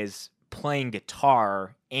multiple ways, playing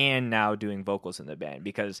guitar and now doing vocals in the band,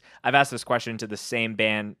 because I've asked this question to the same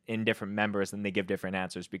band in different members and they give different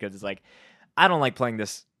answers, because it's like, I don't like playing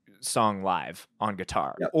this song live on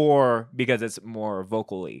guitar, or because it's more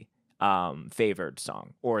vocally favored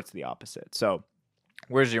song, or it's the opposite. So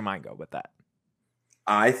where's your mind go with that?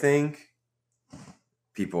 I think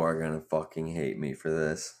people are going to fucking hate me for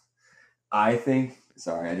this.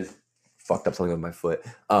 Sorry, I just fucked up something with my foot.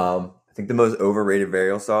 I think the most overrated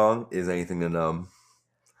Varial song is Anything to Numb.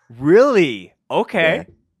 Really? Okay.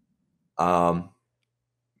 Yeah.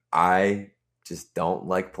 I just don't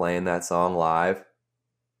like playing that song live.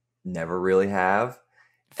 Never really have.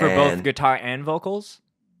 For both guitar and vocals?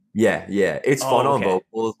 Yeah. It's fun on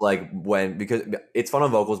vocals, because it's fun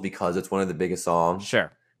on vocals because it's one of the biggest songs.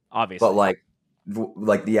 Sure, obviously. But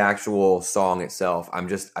like the actual song itself, I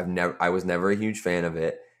was never a huge fan of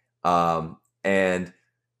it. And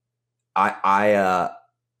I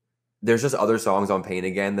there's just other songs on Pain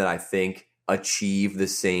Again that I think achieve the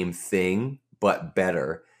same thing but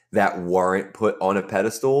better, that weren't put on a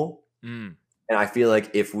pedestal. And I feel like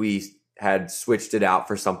if we had switched it out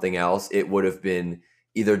for something else, it would have been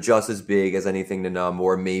either just as big as Anything to Numb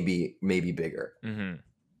or maybe bigger.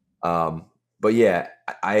 Mm-hmm. But yeah,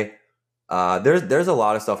 there's a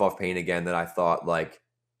lot of stuff off Pain Again that I thought like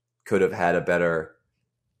could have had a better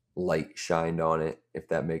light shined on it, if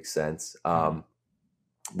that makes sense.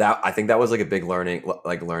 That I think that was like a big learning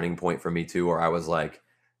point for me too, where I was like,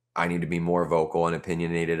 I need to be more vocal and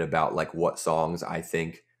opinionated about like what songs I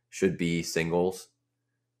think should be singles.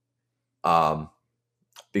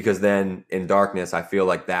 Because then in Darkness, I feel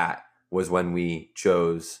like that was when we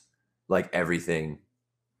chose like everything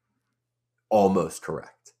almost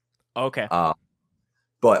correct. Okay.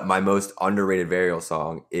 But my most underrated Varial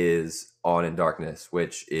song is On in Darkness,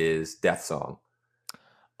 which is Death Song.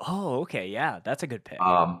 Oh, okay. Yeah, that's a good pick.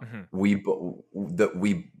 We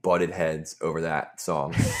butted heads over that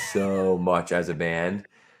song so much as a band,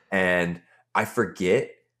 and I forget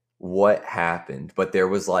what happened, but there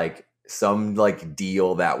was like some like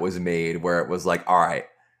deal that was made where it was like, all right,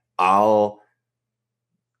 I'll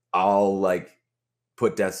like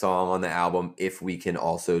put that song on the album if we can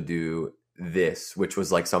also do this, which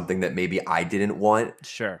was like something that maybe I didn't want,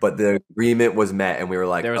 Sure. but the agreement was met, and we were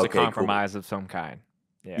like, There was okay, a compromise of some kind.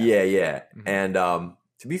 Yeah. And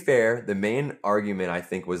to be fair, the main argument I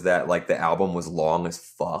think was that like the album was long as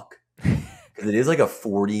fuck. Because it is like a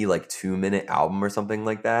 2-minute album or something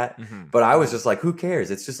like that. But I was just like, who cares?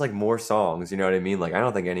 It's just like more songs. You know what I mean? Like, I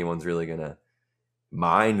don't think anyone's really gonna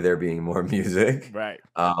mind there being more music. Right.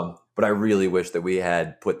 But I really wish that we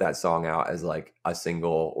had put that song out as like a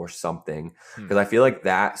single or something, because I feel like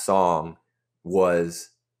that song was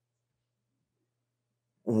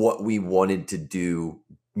what we wanted to do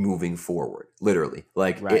moving forward, literally.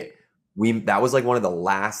 Like that was like one of the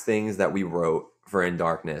last things that we wrote for In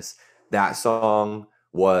Darkness. That song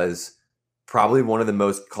was probably one of the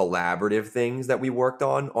most collaborative things that we worked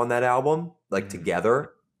on that album, like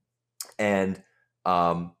together. And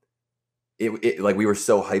it like we were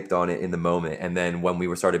so hyped on it in the moment, and then when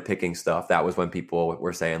we started picking stuff, that was when people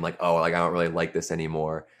were saying like, oh, like I don't really like this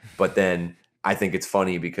anymore. But then I think it's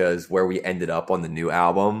funny because where we ended up on the new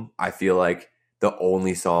album, I feel like the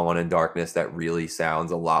only song on In Darkness that really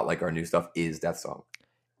sounds a lot like our new stuff is that song.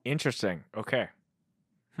 Interesting. Okay.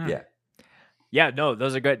 Yeah, no,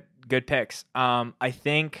 those are good picks. I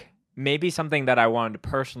think maybe something that I wanted to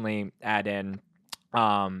personally add in,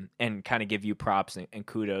 and kind of give you props and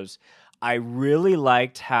kudos. I really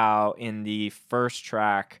liked how in the first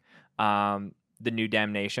track, The New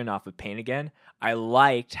Damnation off of Pain Again, I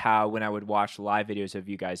liked how when I would watch live videos of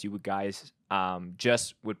you guys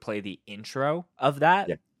just would play the intro of that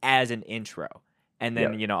as an intro. And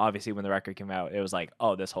then, obviously when the record came out, it was like,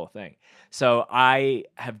 oh, this whole thing. So I've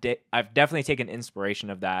definitely taken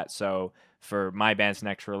inspiration of that. So for my band's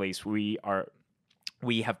next release, we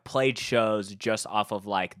have played shows just off of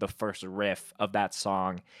like the first riff of that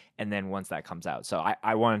song, and then once that comes out. So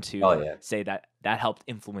I wanted to say that helped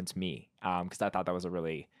influence me, because I thought that was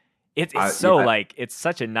it's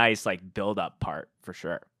such a nice like build up part for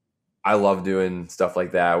sure. I love doing stuff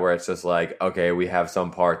like that where it's just like, okay, we have some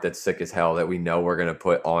part that's sick as hell that we know we're gonna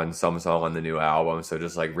put on some song on the new album, so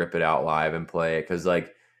just like rip it out live and play it, because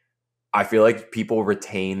like I feel like people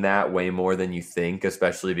retain that way more than you think,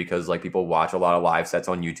 especially because like people watch a lot of live sets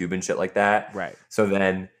on YouTube and shit like that. Right. So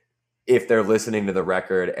then if they're listening to the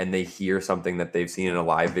record and they hear something that they've seen in a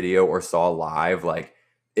live video or saw live, like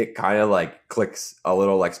it kind of like clicks a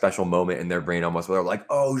little like special moment in their brain almost, where they're like,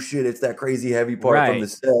 oh shit, it's that crazy heavy part from the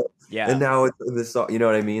set. Yeah. And now it's in this song. You know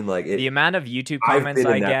what I mean? Like the amount of YouTube comments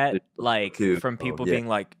I get like from people being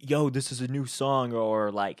like, yo, this is a new song, or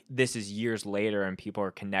like this is years later, and people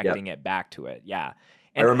are connecting it back to it. Yeah.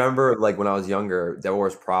 And I remember like when I was younger, Devil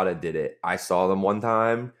Wears Prada did it. I saw them one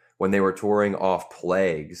time when they were touring off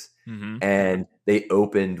Plagues, and they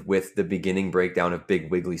opened with the beginning breakdown of Big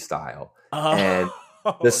Wiggly Style. And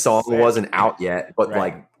the song wasn't out yet, but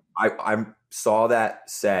like I saw that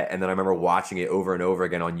set, and then I remember watching it over and over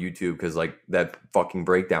again on YouTube because like that fucking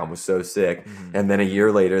breakdown was so sick. And then a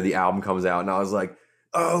year later, the album comes out, and I was like,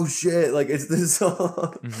 oh shit, like it's this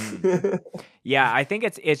song. Yeah, I think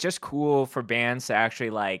it's just cool for bands to actually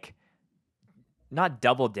like not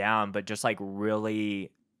double down, but just like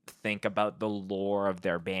really think about the lore of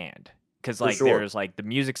their band. Because like there's like the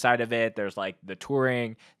music side of it, there's like the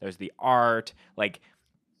touring, there's the art. Like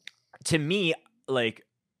to me, like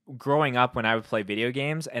growing up when I would play video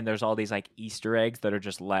games, and there's all these like Easter eggs that are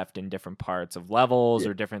just left in different parts of levels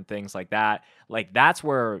or different things like that. Like that's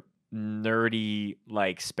where nerdy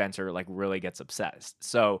like Spencer like really gets obsessed.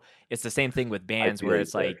 So it's the same thing with bands where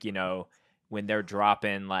it's like, when they're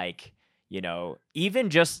dropping like, even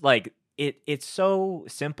just like it's so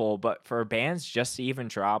simple, but for bands just to even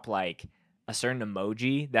drop like a certain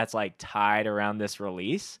emoji that's like tied around this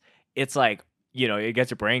release, it's like, it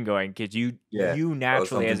gets your brain going, because you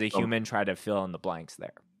naturally as a human try to fill in the blanks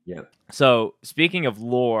there. Yeah. So speaking of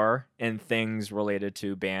lore and things related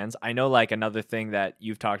to bands, I know like another thing that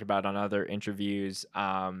you've talked about on other interviews,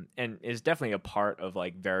 and is definitely a part of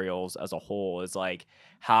like Varials as a whole, is like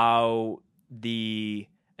how the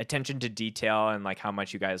attention to detail and like how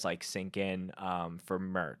much you guys like sink in for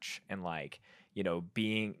merch, and like,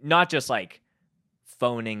 being not just like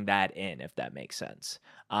phoning that in, if that makes sense.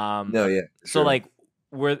 No, yeah. So like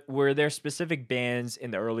were there specific bands in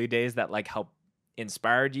the early days that like helped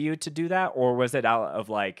inspired you to do that, or was it out of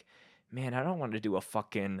like, man, I don't want to do a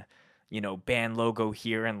fucking band logo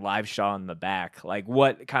here and live shot on the back? Like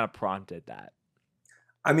what kind of prompted that?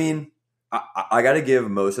 I mean, I got to give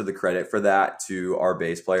most of the credit for that to our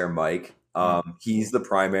bass player Mike. He's the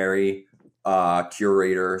primary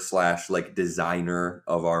curator / like designer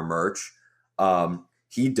of our merch.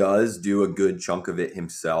 He does do a good chunk of it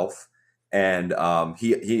himself, and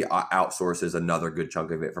he outsources another good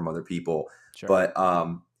chunk of it from other people. Sure. But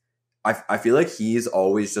I feel like he's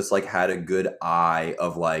always just like had a good eye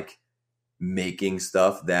of like making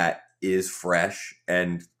stuff that is fresh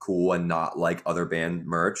and cool and not like other band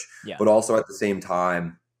merch. Yeah. But also at the same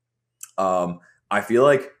time, I feel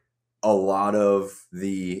like a lot of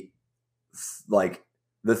the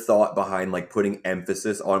thought behind like putting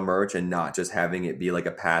emphasis on merch and not just having it be like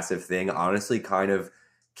a passive thing honestly kind of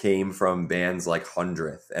came from bands like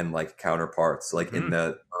 100th and like Counterparts like in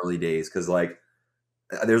the early days, because like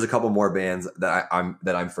there's a couple more bands that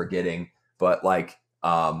I'm forgetting, but like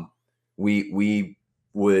we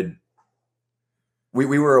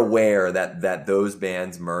were aware that those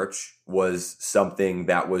bands merch was something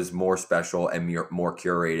that was more special and more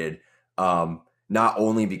curated, not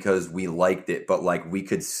only because we liked it, but like we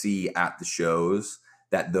could see at the shows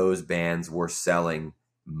that those bands were selling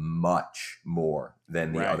much more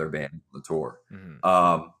than the other band on the tour.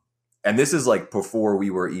 And this is like before we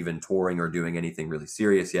were even touring or doing anything really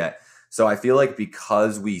serious yet. So I feel like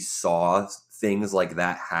because we saw things like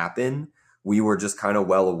that happen, we were just kind of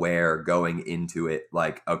well aware going into it,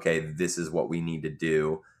 like, okay, this is what we need to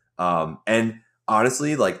do. And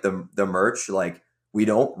honestly, like the merch, like we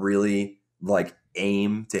don't really like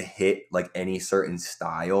aim to hit like any certain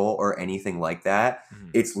style or anything like that.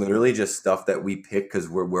 It's literally just stuff that we pick because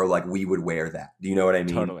we're like, we would wear that. Do you know what I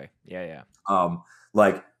mean? Totally. Yeah.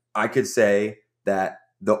 Like I could say that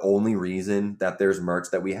the only reason that there's merch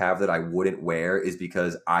that we have that I wouldn't wear is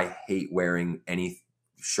because I hate wearing any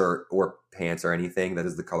shirt or pants or anything that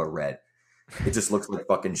is the color red. It just looks like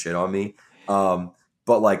fucking shit on me. But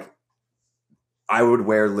like I would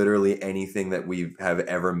wear literally anything that we have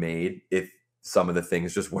ever made if some of the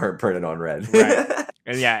things just weren't printed on red. Right.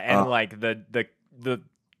 And like the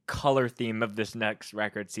color theme of this next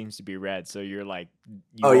record seems to be red, so you're like,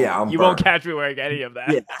 you won't catch me wearing any of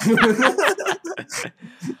that.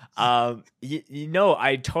 Yeah.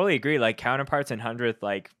 I totally agree. Like Counterparts and 100th,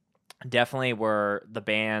 like definitely were the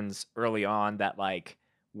bands early on that like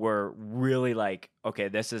were really like, okay,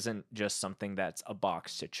 this isn't just something that's a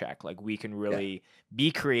box to check. Like we can really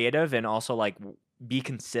be creative and also like be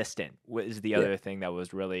consistent is the other thing that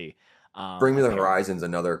was really Bring Me the Horizon's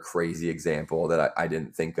another crazy example that I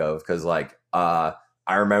didn't think of, because like I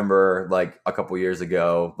remember like a couple years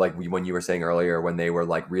ago, like when you were saying earlier, when they were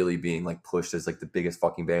like really being like pushed as like the biggest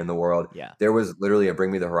fucking band in the world. Yeah. There was literally a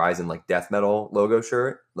Bring Me the Horizon like death metal logo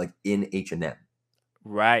shirt like in H&M.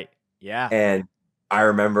 Right. Yeah. And I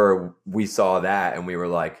remember we saw that and we were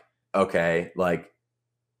like, okay, like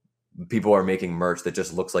people are making merch that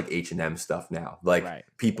just looks like H&M stuff now. Like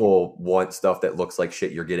people want stuff that looks like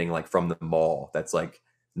shit you're getting like from the mall. That's like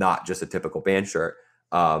not just a typical band shirt.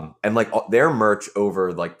 And like their merch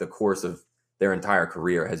over like the course of their entire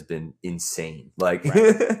career has been insane. Like,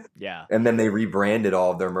 yeah. And then they rebranded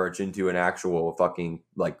all of their merch into an actual fucking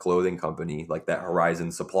like clothing company, like that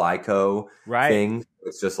Horizon Supply Co. thing.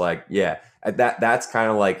 It's just like, yeah, that's kind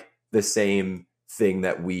of like the same thing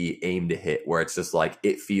that we aim to hit, where it's just like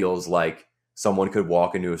it feels like someone could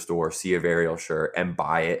walk into a store, see a Varial shirt and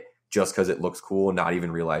buy it just because it looks cool, not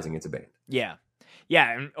even realizing it's a band. Yeah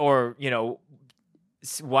Or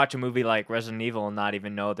watch a movie like Resident Evil and not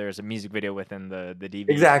even know there's a music video within the DVD.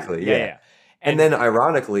 Exactly. Yeah. And then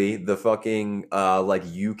ironically, the fucking like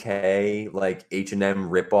UK like H&M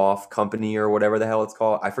ripoff company or whatever the hell it's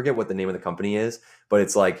called, I forget what the name of the company is, but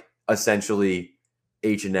it's like essentially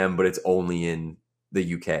H&M, but it's only in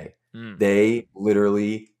the UK. They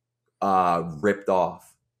literally ripped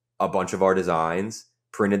off a bunch of our designs,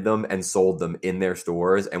 printed them, and sold them in their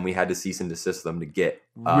stores, and we had to cease and desist them to get.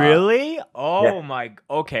 Really? My.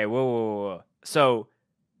 Okay. Whoa. So,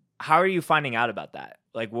 how are you finding out about that?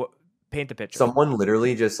 Like, what? Paint the picture. Someone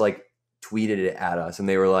literally just like tweeted it at us, and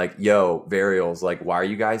they were like, "Yo, Varials, like, why are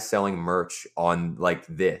you guys selling merch on like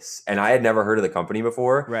this?" And I had never heard of the company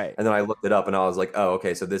before, right? And then I looked it up, and I was like, "Oh,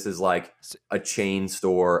 okay, so this is like a chain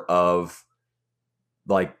store of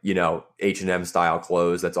like H&M style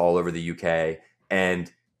clothes that's all over the UK."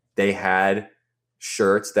 And they had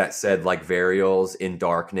shirts that said like Varials in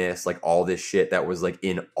Darkness, like all this shit that was like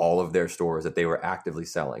in all of their stores that they were actively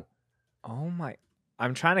selling. Oh my!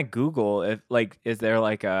 I'm trying to Google if like, is there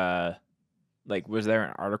like a was there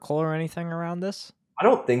an article or anything around this? I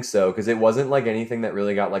don't think so, because it wasn't like anything that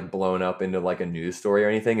really got like blown up into like a news story or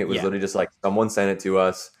anything. It was literally just like someone sent it to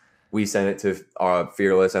us. We sent it to our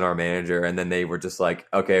Fearless and our manager, and then they were just like,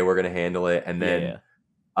 okay, we're going to handle it. And then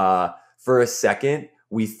for a second,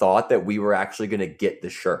 we thought that we were actually going to get the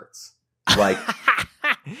shirts. Like,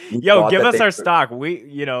 yo, give us our stock.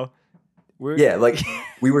 We're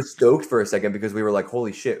we were stoked for a second because we were like,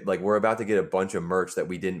 holy shit, like we're about to get a bunch of merch that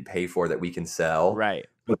we didn't pay for that we can sell. Right.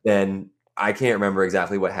 But then I can't remember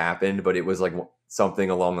exactly what happened, but it was like something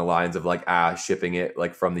along the lines of like, shipping it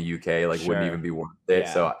like from the UK, like wouldn't even be worth it.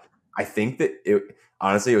 Yeah. So I think that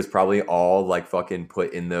honestly, it was probably all like fucking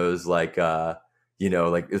put in those like, you know,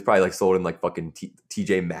 like it was probably like sold in like fucking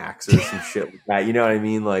TJ Maxx or some shit like that. You know what I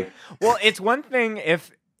mean? Like, well, it's one thing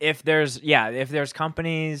if there's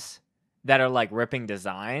companies that are like ripping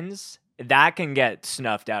designs, that can get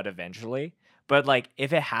snuffed out eventually. But like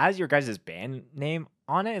if it has your guys' band name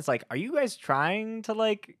on it, it's like, are you guys trying to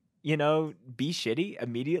like, you know, be shitty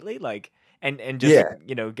immediately? Like and just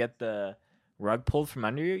you know, get the rug pulled from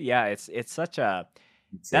under you? Yeah, it's such a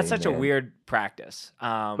that's such a weird practice.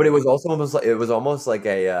 But it was also almost like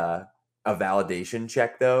a validation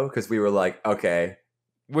check though, because we were like, okay,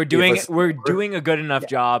 we're doing a good enough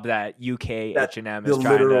job that UK H&M is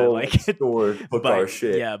trying to like store book our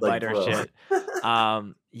shit. Yeah, like, bite our shit.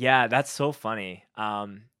 Yeah, that's so funny.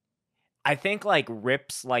 I think like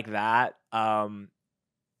rips like that,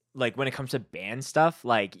 like when it comes to band stuff,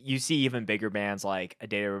 like you see even bigger bands like A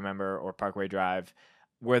Day to Remember or Parkway Drive,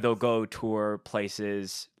 where they'll go tour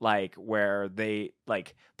places like where they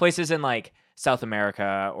like places in like South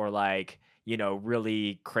America or like, you know,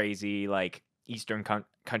 really crazy like Eastern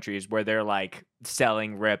countries where they're like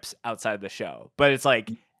selling rips outside the show. But it's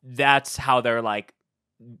like that's how they're like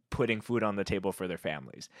putting food on the table for their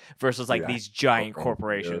families versus like these giant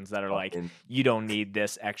corporations that are like, you don't need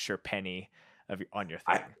this extra penny on your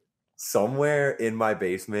thing. Somewhere in my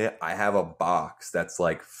basement, I have a box that's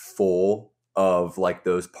like full of like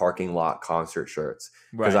those parking lot concert shirts,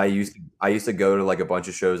 because I used to go to like a bunch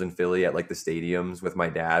of shows in Philly at like the stadiums with my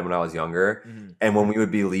dad when I was younger, and when we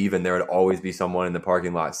would be leaving, there would always be someone in the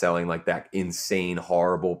parking lot selling like that insane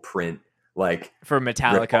horrible print, like for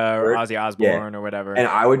Metallica or Ozzy Osbourne or whatever, and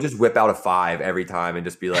I would just whip out a $5 every time and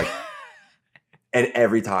just be like and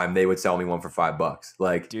every time they would sell me one for $5.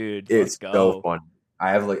 Like, dude, it's so fun.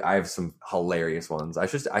 I have some hilarious ones. I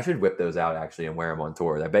should whip those out actually and wear them on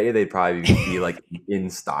tour. I bet you they'd probably be like in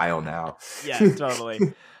style now. Yeah,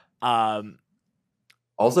 totally.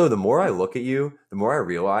 Also, the more I look at you, the more I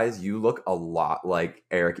realize you look a lot like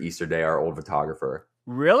Eric Easterday, our old photographer.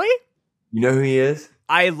 Really? You know who he is?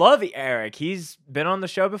 I love Eric. He's been on the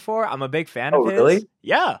show before. I'm a big fan of his. Oh, really?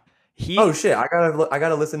 Yeah. Oh shit! I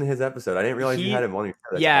gotta listen to his episode. I didn't realize you had him on your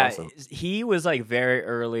show. That's awesome. He was like very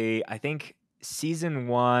early. I think season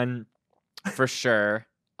 1 for sure.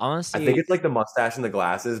 Honestly, I think it's like the mustache and the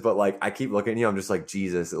glasses, but like I keep looking at you, I'm just like,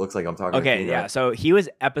 Jesus, it looks like I'm talking. Okay, yeah. So he was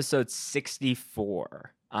episode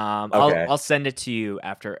 64. I'll send it to you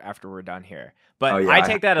after we're done here. But I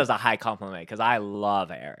take that as a high compliment because I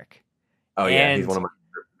love Eric. Oh yeah, and he's one of my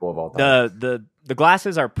favorite people of all time. The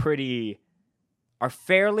glasses are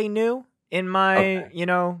fairly new in my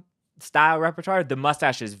style repertoire. The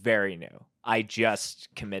mustache is very new. I just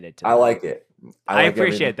committed to that. I like it. I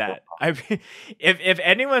appreciate that. If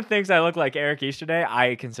anyone thinks I look like Eric Easterday,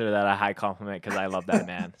 I consider that a high compliment because I love that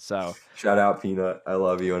man. So shout out Peanut. I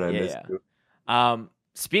love you and I miss you.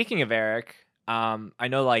 Speaking of Eric, I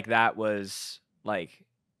know like that was like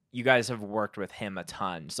you guys have worked with him a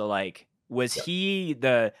ton. So like was he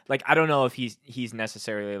the like I don't know if he's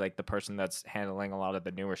necessarily like the person that's handling a lot of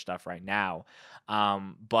the newer stuff right now.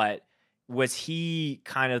 But was he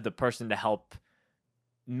kind of the person to help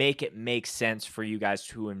make it make sense for you guys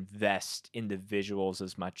to invest in the visuals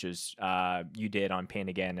as much as you did on Pain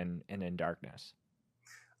Again and In Darkness?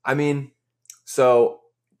 I mean, so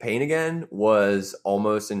Pain Again was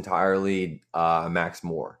almost entirely Max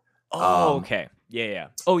Moore. Oh, okay. Yeah.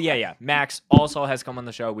 Oh, yeah. Max also has come on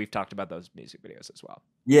the show. We've talked about those music videos as well.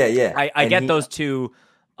 Yeah. I get those two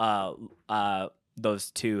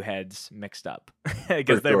heads mixed up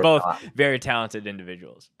because they're both very talented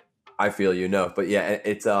individuals. I feel but yeah,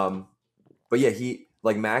 it's but yeah, he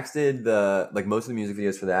like Max did the like most of the music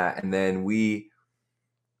videos for that, and then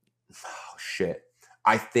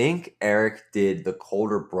I think Eric did the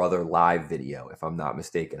Colder Brother live video, if I'm not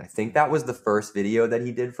mistaken. I think that was the first video that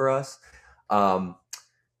he did for us. And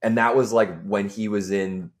that was like when he was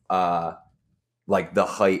in like the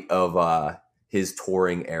height of his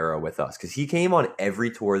touring era with us, because he came on every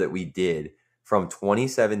tour that we did from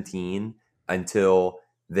 2017 until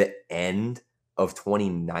the end of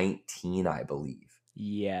 2019, I believe.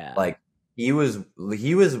 Yeah, like he was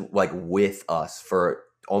like with us for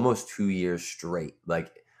almost 2 years straight. Like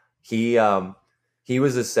he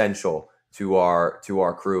was essential to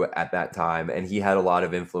our crew at that time, and he had a lot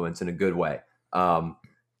of influence in a good way.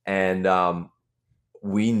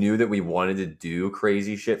 We knew that we wanted to do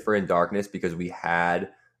crazy shit for In Darkness because we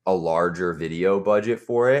had a larger video budget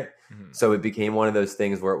for it. Mhm. So it became one of those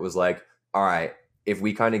things where it was like, all right, if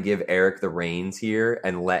we kind of give Eric the reins here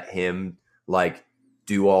and let him like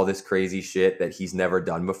do all this crazy shit that he's never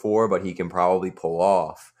done before, but he can probably pull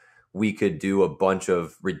off, we could do a bunch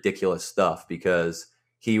of ridiculous stuff because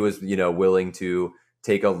he was, willing to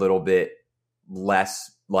take a little bit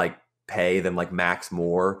less like pay than like Max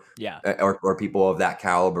Moore Yeah. or people of that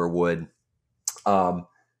caliber would,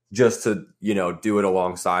 just to, do it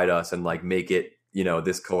alongside us and like make it,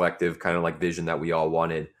 this collective kind of like vision that we all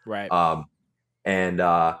wanted. Right. And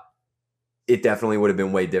it definitely would have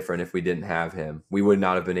been way different if we didn't have him. We would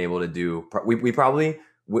not have been able to do, we probably,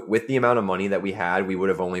 with the amount of money that we had, we would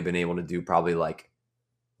have only been able to do probably like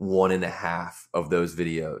 1.5 of those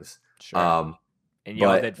videos. Sure. And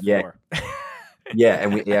y'all did 4.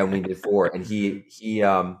 And we did 4, and he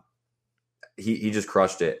just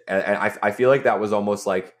crushed it. And I feel like that was almost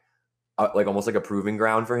like a proving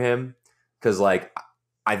ground for him, because like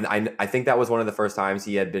I think that was one of the first times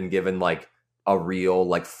he had been given like a real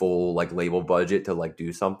like full like label budget to like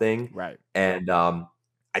do something. Right. And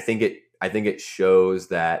I think it shows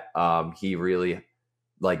that he really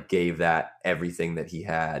like gave that everything that he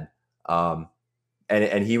had.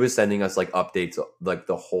 And he was sending us like updates like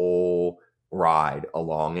the whole ride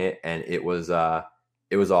along it, and it was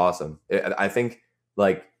awesome. I think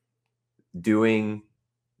like doing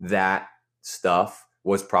that stuff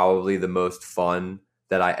was probably the most fun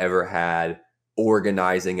that I ever had,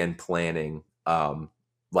 organizing and planning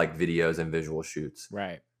like videos and visual shoots.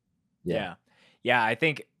 Right. Yeah. I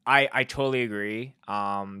think I totally agree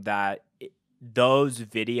that those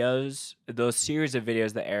videos, those series of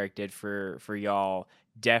videos that Eric did for y'all,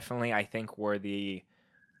 definitely I think were the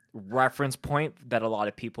reference point that a lot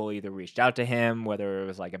of people either reached out to him, whether it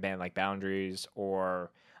was like a band like Boundaries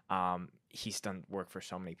or he's done work for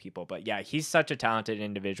so many people. But yeah, he's such a talented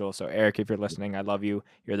individual. So Eric, if you're listening, I love you.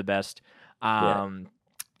 You're the best.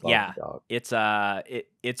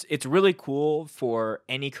 It's really cool for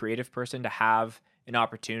any creative person to have an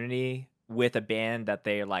opportunity with a band that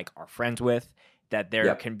they like are friends with, that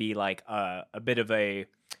there can be like a bit of a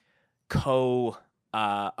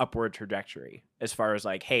upward trajectory as far as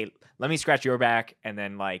like, hey, let me scratch your back, and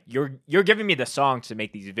then like you're giving me the song to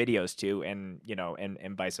make these videos to, and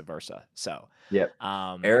and vice versa. So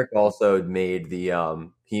Eric also made the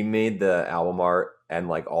album art and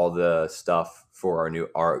like all the stuff for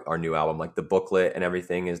our new album, like the booklet and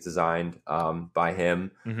everything is designed by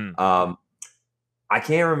him. Mm-hmm. I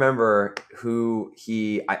can't remember who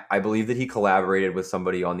I believe that he collaborated with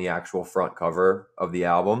somebody on the actual front cover of the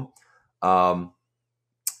album.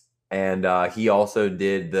 And he also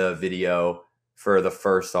did the video for the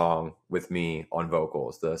first song with me on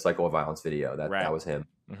vocals, the Cycle of Violence video. That was him.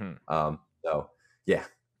 Mm-hmm.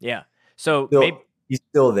 So he's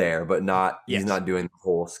still there, but he's not doing the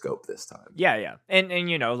whole scope this time. Yeah.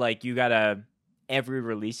 And like you gotta, every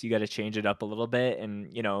release you gotta change it up a little bit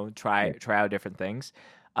and try out different things.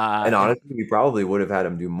 And honestly, we probably would have had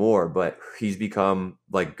him do more, but he's become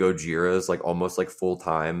like Gojira's like almost like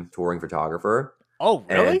full-time touring photographer. Oh,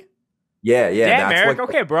 really? And yeah. Damn, Eric.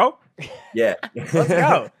 Okay, bro. Yeah. Let's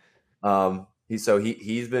go. He's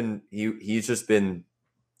just been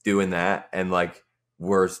doing that, and like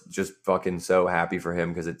we're just fucking so happy for him,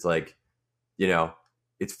 because it's like,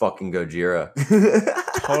 it's fucking Gojira.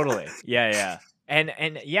 Totally. Yeah.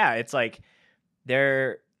 And yeah, it's like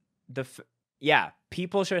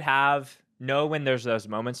people should know when there's those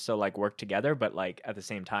moments to like work together, but like at the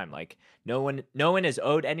same time, like no one is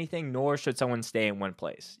owed anything, nor should someone stay in one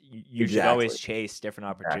place. You should always chase different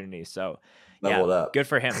opportunities. So leveled up. Good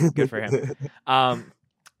for him.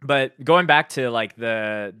 But going back to like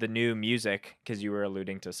the new music, because you were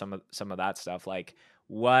alluding to some of that stuff, like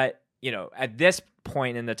what at this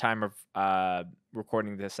point in the time of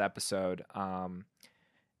recording this episode,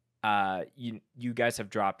 you guys have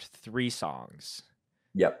dropped 3 songs.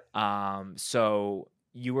 Yep. So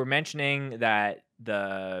you were mentioning that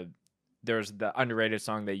there's the underrated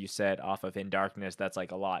song that you said off of In Darkness that's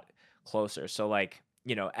like a lot closer. So like,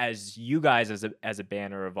 as you guys as a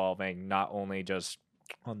band are evolving, not only just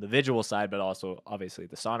on the visual side, but also obviously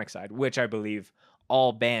the sonic side, which I believe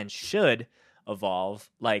all bands should evolve.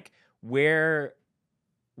 Like where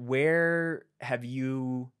have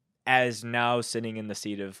you, as now sitting in the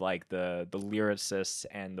seat of like the lyricists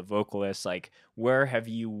and the vocalists, like where have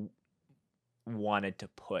you wanted to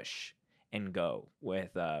push and go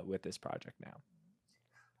with this project now?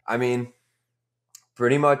 I mean,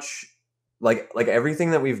 pretty much like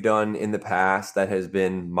everything that we've done in the past that has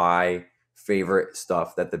been my favorite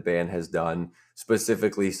stuff that the band has done,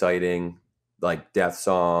 specifically citing like Death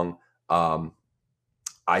Song,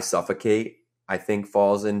 I Suffocate, I think,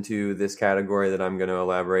 falls into this category that I'm going to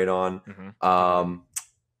elaborate on.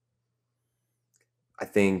 I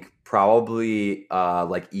think probably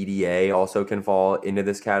like EDA also can fall into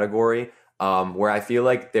this category, where I feel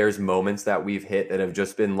like there's moments that we've hit that have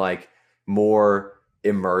just been like more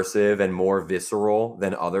immersive and more visceral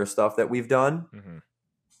than other stuff that we've done.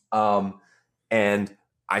 And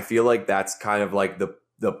I feel like that's kind of like the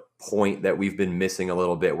point that we've been missing a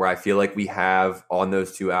little bit, where I feel like we have on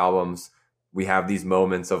those two albums, we have these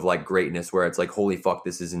moments of like greatness where it's like, holy fuck,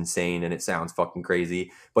 this is insane and it sounds fucking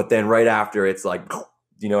crazy. But then right after it's like,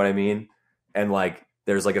 you know what I mean? And like,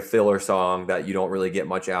 there's like a filler song that you don't really get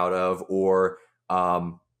much out of, or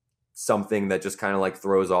something that just kind of like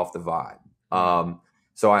throws off the vibe.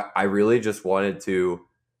 So I really just wanted to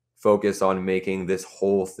focus on making this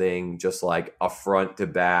whole thing just like a front to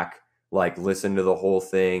back, like listen to the whole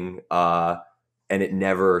thing, and it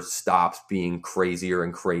never stops being crazier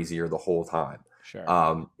and crazier the whole time.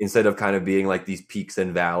 Sure. Instead of kind of being like these peaks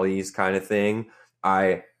and valleys kind of thing,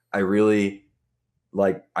 I really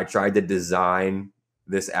like, I tried to design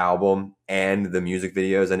this album and the music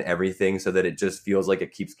videos and everything so that it just feels like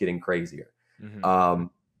it keeps getting crazier.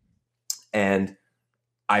 And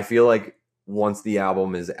I feel like once the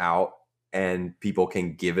album is out and people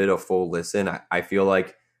can give it a full listen, I feel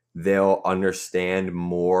like they'll understand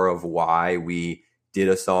more of why we did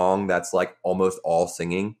a song that's like almost all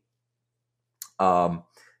singing.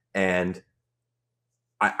 And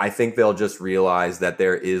I think they'll just realize that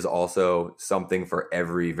there is also something for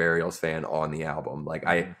every Varials fan on the album. Like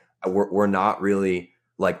we're not really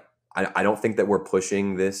like, I don't think that we're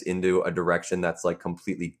pushing this into a direction that's like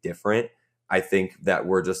completely different. I think that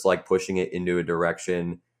we're just like pushing it into a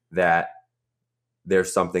direction that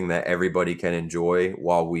there's something that everybody can enjoy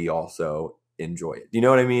while we also enjoy it. Do you know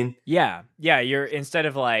what I mean? Yeah. You're, instead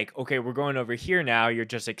of like, okay, we're going over here now, you're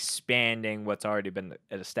just expanding what's already been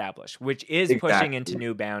established, which is pushing into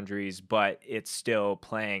new boundaries, but it's still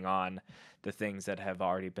playing on the things that have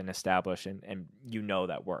already been established and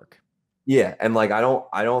that work. Yeah. And like, I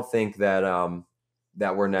don't think that,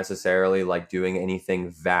 that we're necessarily like doing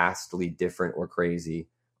anything vastly different or crazy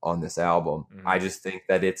on this album. I just think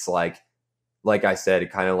that it's like I said,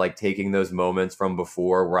 kind of like taking those moments from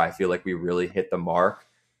before where I feel like we really hit the mark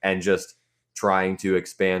and just trying to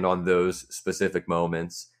expand on those specific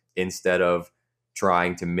moments instead of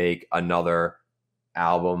trying to make another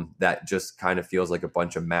album that just kind of feels like a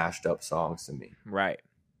bunch of mashed up songs to me. Right.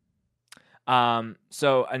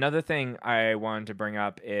 So another thing I wanted to bring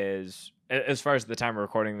up is, as far as the time we're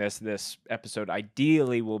recording this episode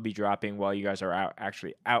ideally will be dropping while you guys are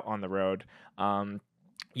out on the road.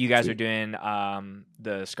 You guys are doing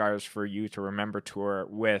the Scars for You to Remember tour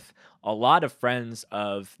with a lot of friends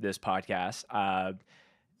of this podcast,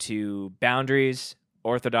 to Boundaries,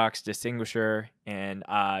 Orthodox Distinguisher, and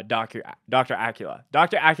Dr. Acula.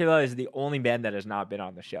 Dr. Acula is the only band that has not been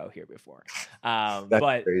on the show here before.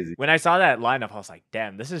 But crazy. When I saw that lineup, I was like,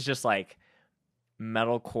 damn, this is just like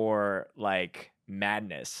metalcore like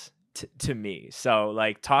madness to me. So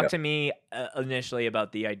like, talk to me initially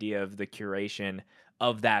about the idea of the curation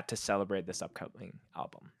of that to celebrate this upcoming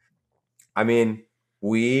album. I mean,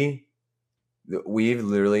 we've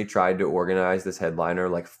literally tried to organize this headliner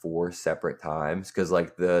like 4 separate times, because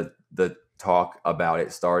like the talk about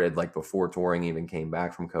it started like before touring even came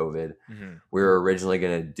back from COVID. We were originally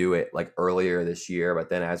going to do it like earlier this year, but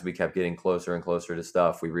then as we kept getting closer and closer to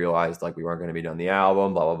stuff, we realized like we weren't going to be done the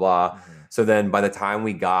album, blah, blah, blah. So then by the time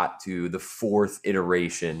we got to the 4th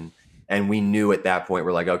iteration, and we knew at that point,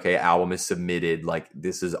 we're like, okay, album is submitted, like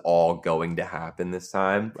this is all going to happen this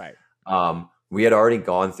time. Right. We had already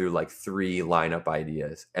gone through like 3 lineup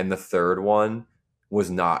ideas, and the 3rd one was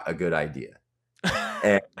not a good idea.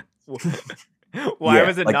 And why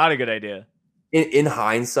was it like, not a good idea? In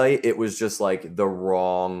hindsight, it was just like the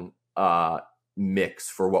wrong mix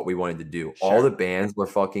for what we wanted to do. Sure. All the bands were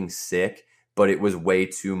fucking sick, but it was way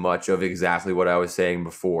too much of exactly what I was saying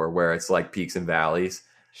before, where it's like peaks and valleys.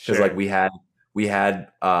 Because like we had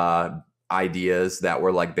ideas that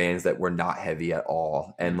were like bands that were not heavy at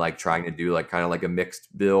all, and like trying to do like kind of like a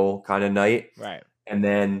mixed bill kind of night. Right. And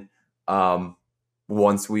then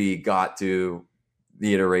once we got to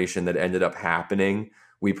the iteration that ended up happening,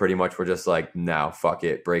 we pretty much were just like, no, fuck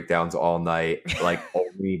it, breakdowns all night. Like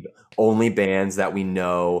only bands that we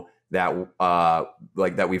know that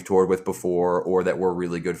like that we've toured with before or that we're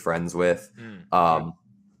really good friends with.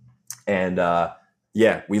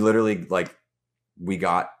 Yeah, we literally like we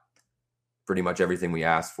got pretty much everything we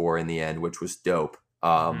asked for in the end, which was dope.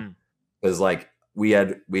 Because like we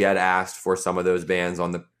had asked for some of those bands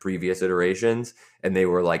on the previous iterations, and they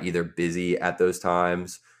were like either busy at those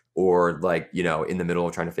times or like, you know, in the middle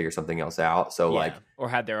of trying to figure something else out. So like or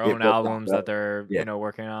had their it own worked out albums well. that they're Yeah.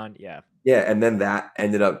 working on. Yeah. Yeah, and then that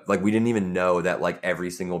ended up like we didn't even know that like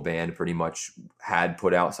every single band pretty much had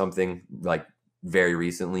put out something like very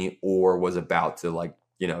recently or was about to like,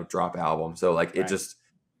 you know, drop album. So like it Right. just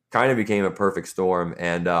kind of became a perfect storm.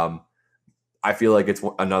 And I feel like it's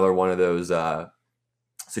another one of those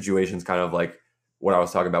situations, kind of like what I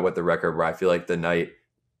was talking about with the record, where I feel like the night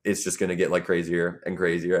is just going to get like crazier and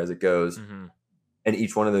crazier as it goes. Mm-hmm. And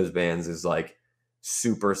each one of those bands is like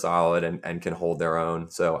super solid and can hold their own.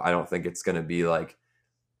 So I don't think it's going to be like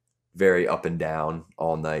very up and down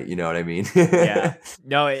all night. You know what I mean? Yeah.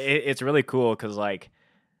 No, it's really cool because like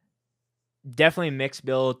definitely mixed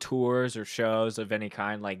bill tours or shows of any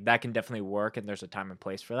kind, like that can definitely work, and there's a time and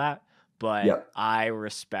place for that. But Yep. I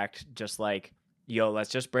respect just like, yo, let's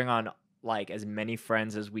just bring on like as many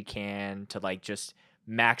friends as we can to like just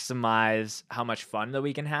maximize how much fun that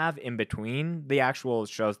we can have in between the actual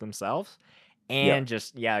shows themselves, and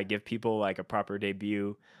just give people like a proper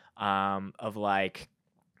debut of like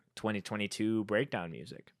 2022 breakdown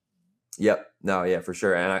music. Yep. No, yeah, for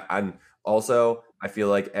sure. And I'm also, I feel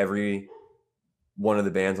like every one of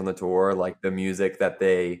the bands on the tour, like the music that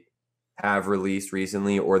they have released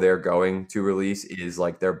recently or they're going to release is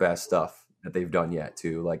like their best stuff that they've done yet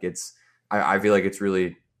too. Like I feel like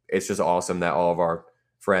it's just awesome that all of our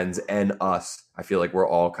friends and us, I feel like we're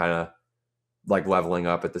all kind of like leveling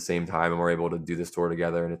up at the same time, and we're able to do this tour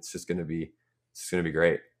together, and it's gonna be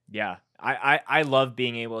great. Yeah. I love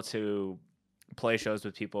being able to play shows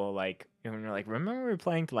with people like, you know, when you're like, remember we were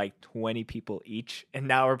playing to like 20 people each, and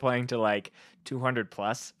now we're playing to like 200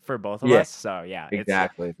 plus for both of us. So yeah,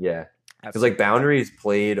 Exactly. Yeah. Because absolutely. like Boundaries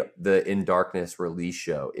played the In Darkness release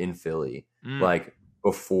show in Philly, like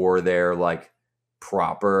before their like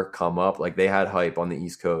proper come up. Like they had hype on the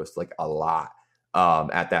East Coast like a lot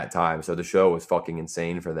at that time. So the show was fucking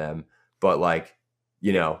insane for them. But like,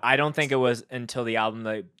 you know, I don't think it was until the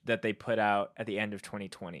album that they put out at the end of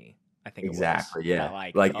 2020. I think exactly. it was.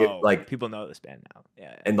 Yeah. That, like people know this band now.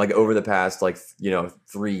 Yeah. And like over the past like, you know,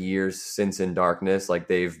 3 years since In Darkness, like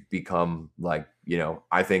they've become like, you know,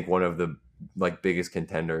 I think one of the like biggest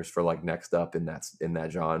contenders for like next up in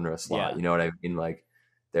that genre slot. Yeah. You know what I mean? Like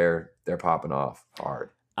they're popping off hard.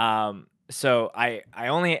 So I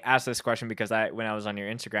only asked this question because when I was on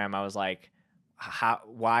your Instagram, I was like,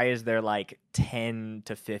 why is there like 10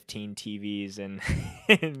 to 15 TVs in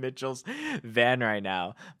Mitchell's van right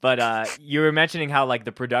now? But you were mentioning how like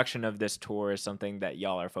the production of this tour is something that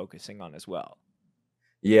y'all are focusing on as well.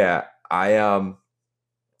 Yeah, I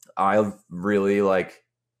really like,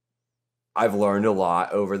 I've learned a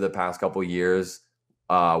lot over the past couple years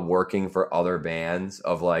working for other bands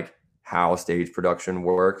of like how stage production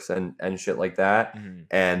works and shit like that. Mm-hmm.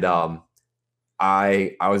 And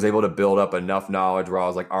I was able to build up enough knowledge where I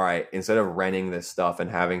was like, all right, instead of renting this stuff and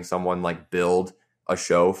having someone like build a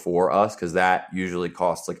show for us, because that usually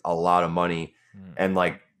costs like a lot of money. And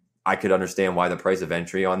like I could understand why the price of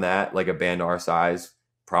entry on that, like a band our size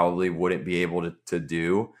probably wouldn't be able to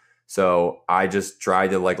do. So I just tried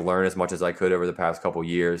to like learn as much as I could over the past couple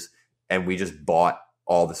years, and we just bought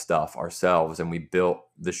all the stuff ourselves, and we built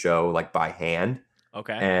the show like by hand.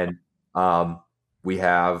 Okay. And we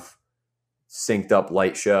have synced up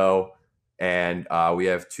light show, and we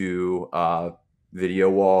have 2 video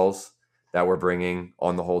walls that we're bringing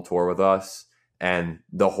on the whole tour with us, and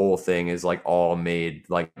the whole thing is like all made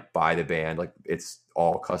like by the band, like it's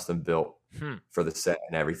all custom built for the set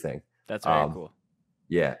and everything. That's very cool.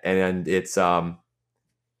 Yeah, and it's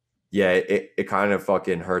it kind of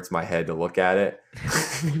fucking hurts my head to look at it.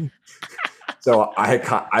 So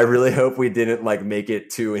I really hope we didn't like make it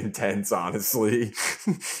too intense, honestly.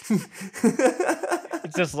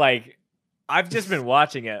 It's just like, I've just been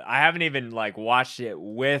watching it. I haven't even like watched it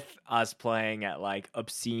with us playing at like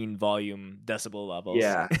obscene volume decibel levels.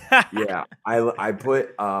 Yeah. Yeah. I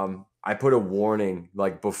put a warning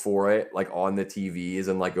like before it, like on the TVs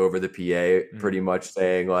and like over the PA, pretty much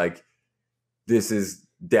saying like, this is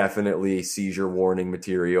definitely seizure warning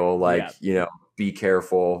material. Like, you know, be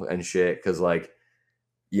careful and shit. Cause like,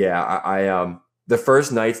 yeah, I the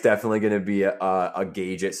first night's definitely going to be a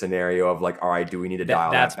gauge it scenario of like, all right, do we need to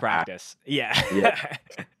dial that's that practice? back? Yeah.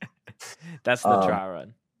 That's the trial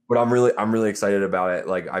run. But I'm really excited about it.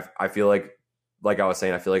 Like I feel like I was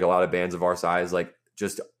saying, I feel like a lot of bands of our size like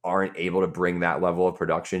just aren't able to bring that level of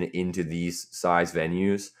production into these size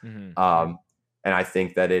venues. And I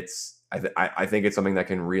think that I think it's something that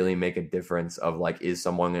can really make a difference of like, is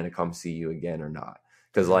someone going to come see you again or not?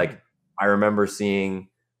 Because like I remember seeing,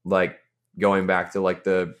 like, going back to like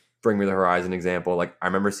the Bring Me the Horizon example, like I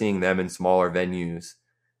remember seeing them in smaller venues,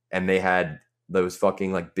 and they had those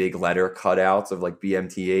fucking like big letter cutouts of like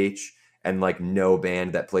BMTH, and like no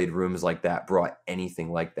band that played rooms like that brought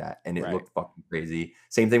anything like that, and it Right. looked fucking crazy.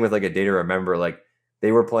 Same thing with like A Day to Remember, like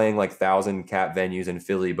they were playing like 1,000 cap venues in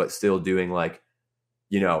Philly, but still doing like,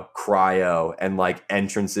 cryo and like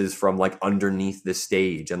entrances from like underneath the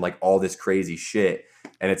stage and like all this crazy shit.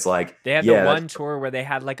 And it's like, They had the yeah, one tour where they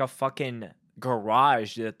had like a fucking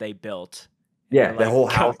garage that they built. yeah, And the like, whole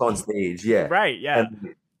house on stage. Yeah. right. Yeah.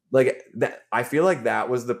 And like that, I feel like that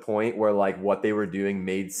was the point where like what they were doing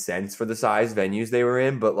made sense for the size venues they were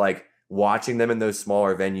in, but like watching them in those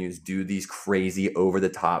smaller venues do these crazy over the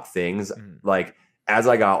top things, like as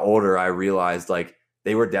I got older, I realized like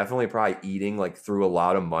they were definitely probably eating like through a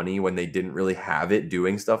lot of money when they didn't really have it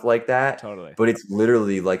doing stuff like that. Totally. But it's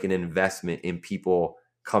literally like an investment in people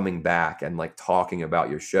coming back and like talking about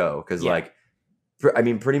your show. Cause like, I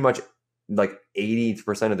mean, pretty much like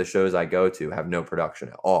 80% of the shows I go to have no production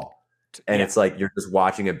at all. And it's like you're just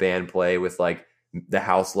watching a band play with like the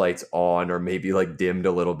house lights on or maybe like dimmed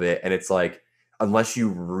a little bit. And it's like, unless you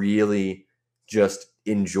really just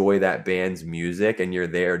enjoy that band's music and you're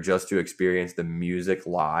there just to experience the music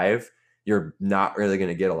live, you're not really going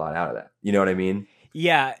to get a lot out of that. You know what I mean?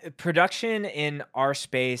 Yeah. Production in our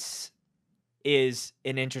space is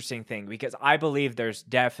an interesting thing because I believe there's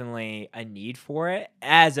definitely a need for it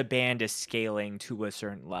as a band is scaling to a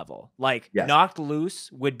certain level. Like Knocked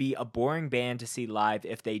Loose would be a boring band to see live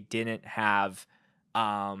if they didn't have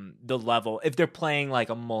the level, if they're playing like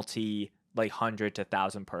a multi like 100 to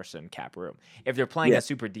 1,000 person cap room. If they're playing a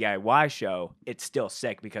super DIY show, it's still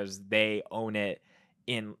sick because they own it.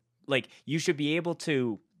 In like, you should be able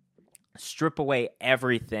to strip away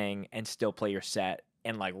everything and still play your set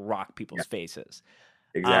and like rock people's faces.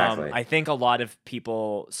 Exactly. I think a lot of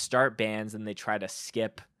people start bands and they try to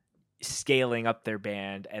skip scaling up their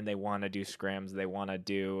band and they want to do scrims, they want to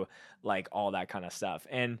do like all that kind of stuff.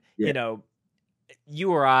 And you know,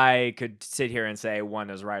 you or I could sit here and say one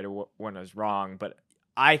is right or one is wrong, but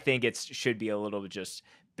I think it should be a little just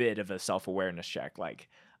bit of a self-awareness check. Like,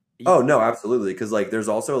 oh no, absolutely. Cause like there's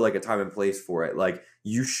also like a time and place for it. Like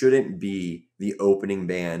you shouldn't be the opening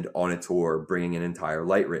band on a tour bringing an entire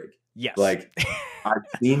light rig. Yes. Like I've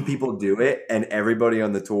seen people do it and everybody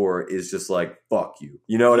on the tour is just like, fuck you.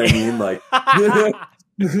 You know what I mean? Like,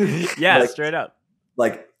 yeah, like, straight up.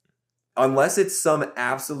 Like, unless it's some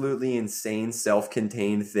absolutely insane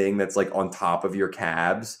self-contained thing that's like on top of your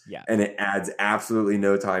cabs and it adds absolutely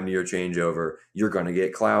no time to your changeover, you're going to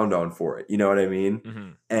get clowned on for it. You know what I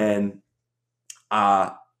mean? And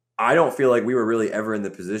I don't feel like we were really ever in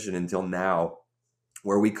the position until now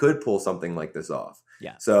where we could pull something like this off.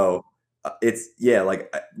 Yeah. So it's,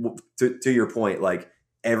 like to your point, like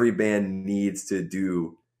every band needs to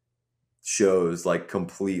do shows like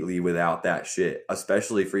completely without that shit,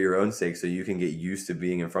 especially for your own sake, so you can get used to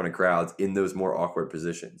being in front of crowds in those more awkward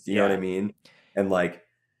positions. You know what I mean? And like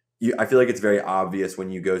I feel like it's very obvious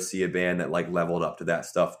when you go see a band that like leveled up to that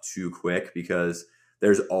stuff too quick, because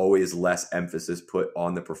there's always less emphasis put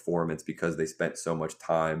on the performance because they spent so much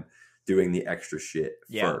time doing the extra shit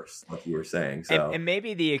first, like you were saying. So and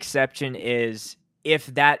maybe the exception is if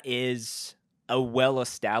that is a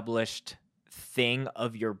well-established thing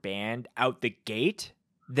of your band out the gate,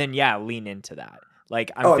 then lean into that. Like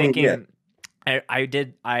I'm thinking,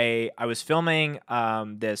 I was filming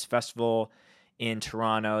this festival in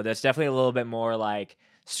Toronto that's definitely a little bit more like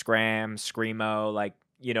screamo, like,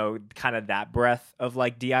 you know, kind of that breadth of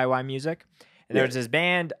like DIY music. And there's this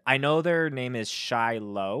band, I know their name is Shy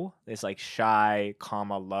Low. It's like Shy,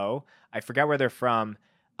 Low. I forget where they're from.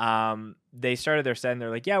 They started their set and they're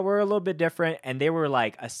like, yeah, we're a little bit different. And they were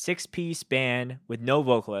like a 6-piece band with no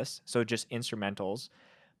vocalists, so just instrumentals.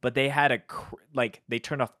 But they had they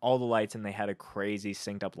turned off all the lights and they had a crazy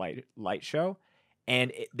synced up light show.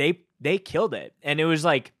 And they killed it. And it was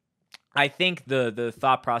like, I think the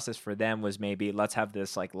thought process for them was maybe let's have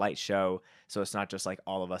this like light show, so it's not just like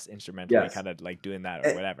all of us instrumentally kind of like doing that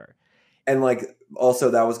or whatever. And like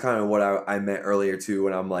also that was kind of what I meant earlier too,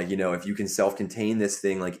 when I'm like, you know, if you can self-contain this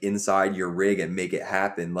thing like inside your rig and make it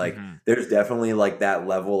happen, like there's definitely like that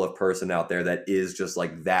level of person out there that is just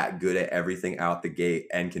like that good at everything out the gate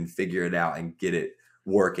and can figure it out and get it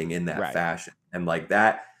working in that fashion. And like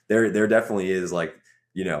that, there definitely is like,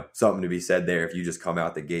 you know, something to be said there if you just come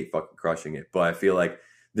out the gate fucking crushing it. But I feel like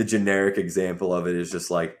the generic example of it is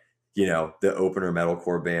just like, you know, the opener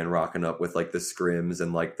metalcore band rocking up with like the scrims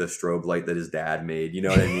and like the strobe light that his dad made. You know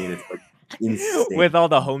what I mean? It's like insane. With all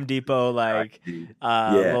the Home Depot like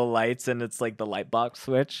Yeah. little lights, and it's like the light box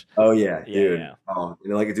switch. Oh yeah, Yeah, dude. yeah.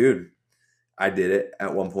 Like, dude, I did it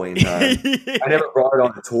at one point in time. I never brought it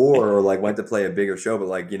on a tour or like went to play a bigger show, but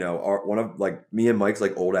like, one of like me and Mike's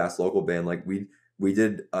like old ass local band, like we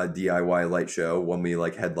did a DIY light show when we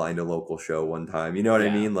like headlined a local show one time. You know what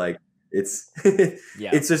I mean? Like it's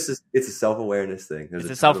it's just it's a self-awareness thing. It's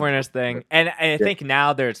a self-awareness thing. And I think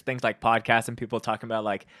now there's things like podcasts and people talking about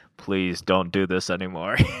like, please don't do this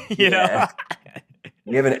anymore. you know?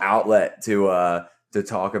 We have an outlet to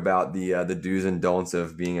talk about the do's and don'ts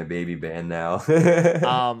of being a baby band now.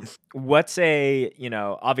 What's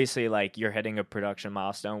obviously like you're hitting a production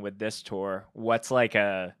milestone with this tour. What's like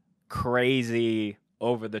a crazy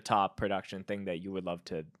over the top production thing that you would love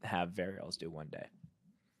to have Varials do one day?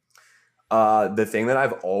 The thing that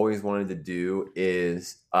I've always wanted to do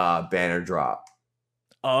is banner drop.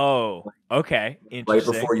 Oh, okay. Interesting. Right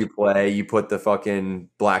before you play, you put the fucking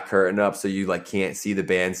black curtain up so you like can't see the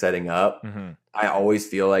band setting up. Mm-hmm. I always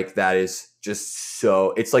feel like that is just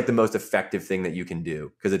it's like the most effective thing that you can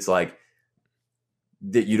do, because it's like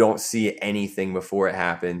that you don't see anything before it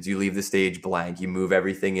happens. You leave the stage blank, you move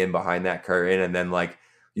everything in behind that curtain, and then like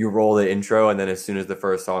you roll the intro, and then as soon as the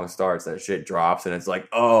first song starts, that shit drops, and it's like,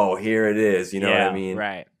 oh, here it is. You know what I mean?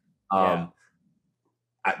 Right.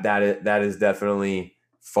 That is definitely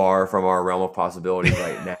far from our realm of possibility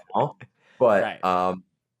right now. But right.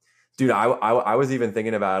 Dude, I was even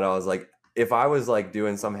thinking about it. I was like, if I was like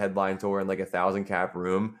doing some headline tour in like 1,000 cap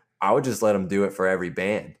room, I would just let them do it for every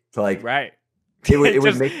band. Like, right. It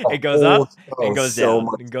would make it goes up, it goes down,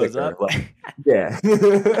 it goes thicker. up. Like, yeah.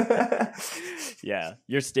 Yeah.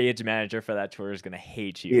 Your stage manager for that tour is gonna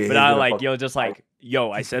hate you. But I like you'll just like, yo,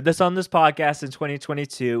 I said this on this podcast in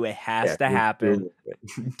 2022. It has to happen.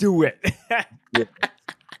 Do it. Yeah.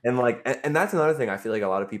 And like, and that's another thing I feel like a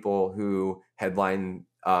lot of people who headline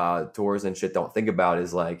tours and shit don't think about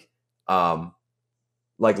is like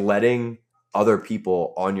letting other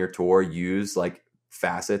people on your tour use like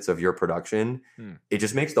facets of your production. It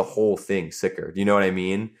just makes the whole thing sicker. Do you know what I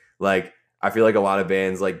mean? Like, I feel like a lot of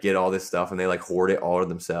bands like get all this stuff and they like hoard it all to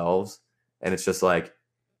themselves, and it's just like,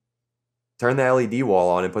 turn the LED wall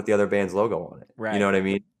on and put the other band's logo on it. Right. You know what I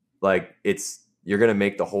mean? Like, you're gonna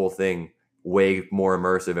make the whole thing way more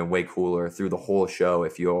immersive and way cooler through the whole show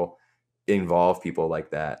if you'll involve people like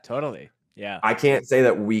that. Totally. Yeah. I can't say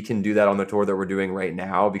that we can do that on the tour that we're doing right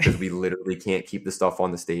now, because we literally can't keep the stuff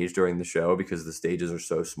on the stage during the show because the stages are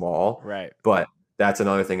so small. Right. But that's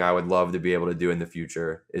another thing I would love to be able to do in the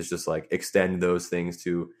future, is just like extend those things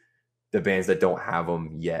to the bands that don't have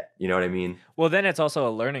them yet. You know what I mean? Well, then it's also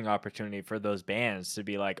a learning opportunity for those bands to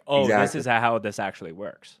be like, oh, This is how this actually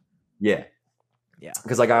works. Yeah. Yeah.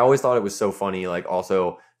 Because like I always thought it was so funny, like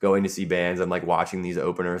also going to see bands and like watching these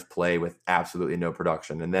openers play with absolutely no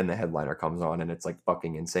production, and then the headliner comes on and it's like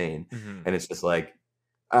fucking insane. Mm-hmm. And it's just like,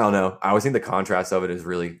 I don't know. I always think the contrast of it is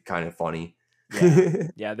really kind of funny. Yeah.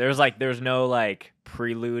 Yeah. There's no like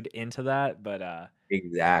prelude into that, but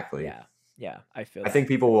exactly. Yeah. Yeah. I think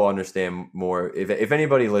people will understand more if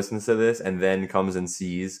anybody listens to this and then comes and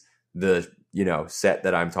sees the set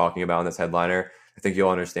that I'm talking about in this headliner. I think you'll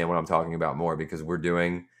understand what I'm talking about more, because we're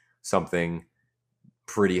doing something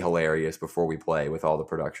pretty hilarious before we play with all the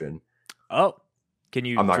production. Oh, can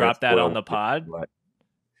you drop that on the pod?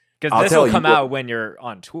 Because this will come out when you're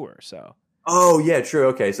on tour. So. Oh yeah, true.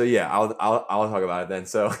 Okay, so yeah, I'll talk about it then.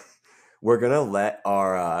 So we're gonna let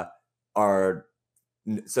our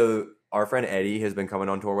friend Eddie has been coming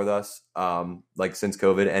on tour with us like since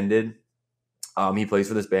COVID ended. He plays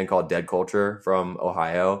for this band called Dead Culture from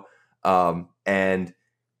Ohio. And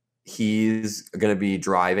he's going to be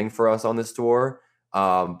driving for us on this tour.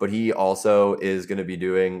 But he also is going to be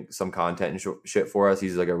doing some content and shit for us.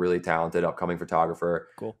 He's like a really talented upcoming photographer.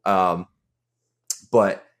 Cool.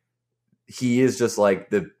 But he is just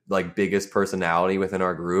like the biggest personality within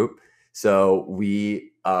our group. So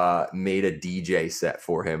we made a DJ set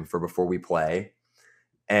for him for before we play.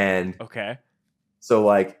 And okay. So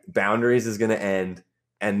like Boundaries is going to end,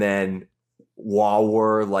 and then while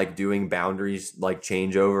we're like doing Boundaries like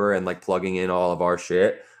changeover and like plugging in all of our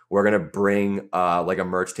shit, we're gonna bring like a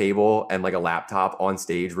merch table and like a laptop on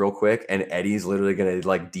stage real quick, and Eddie's literally gonna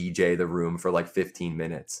like DJ the room for like 15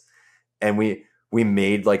 minutes. And we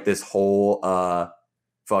made like this whole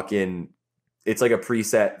fucking, it's like a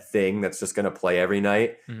preset thing that's just gonna play every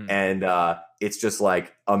night. Mm-hmm. And it's just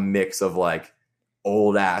like a mix of like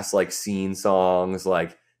old ass like scene songs,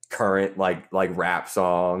 like current like rap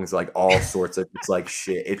songs, like all sorts of, it's like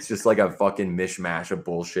shit. It's just like a fucking mishmash of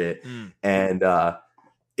bullshit. And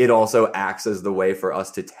it also acts as the way for us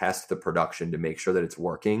to test the production to make sure that it's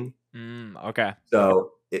working. Okay.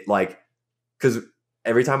 So it like, because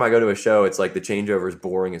every time I go to a show, it's like the changeover is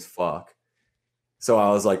boring as fuck. So I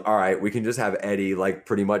was like, all right, we can just have Eddie like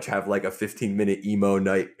pretty much have like a 15-minute emo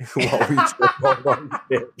night while we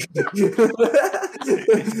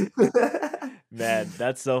Man,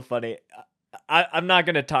 that's so funny. I'm not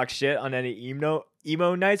gonna talk shit on any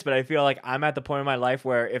emo nights, but I feel like I'm at the point in my life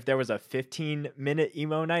where if there was a 15-minute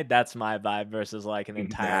emo night, that's my vibe versus like an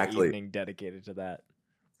entire evening dedicated to that.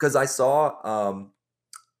 Because I saw,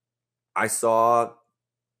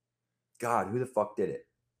 God, who the fuck did it?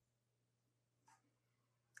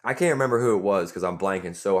 I can't remember who it was because I'm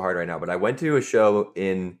blanking so hard right now. But I went to a show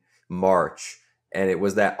in March, and it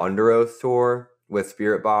was that Under Oath tour with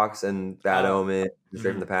Spiritbox and Bad Omen,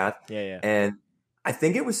 Straight from the Path. Yeah. And I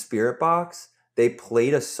think it was Spiritbox. They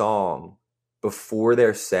played a song before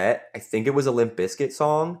their set. I think it was a Limp Bizkit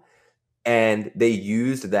song, and they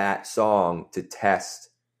used that song to test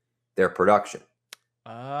their production.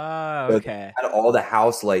 Oh, okay. So had all the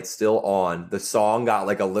house lights still on. The song got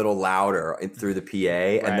like a little louder through the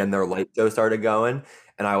PA, and then their light show started going.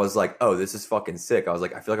 And I was like, "Oh, this is fucking sick." I was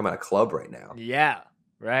like, "I feel like I'm at a club right now." Yeah,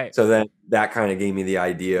 right. So then that kind of gave me the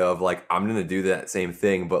idea of like, I'm gonna do that same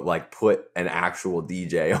thing, but like put an actual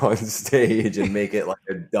DJ on stage and make it like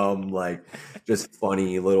a dumb, like just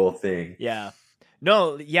funny little thing. Yeah.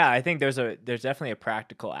 No, yeah, I think there's definitely a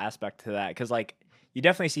practical aspect to that because like you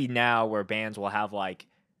definitely see now where bands will have like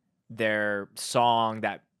their song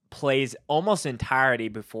that plays almost entirety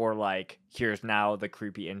before like here's now the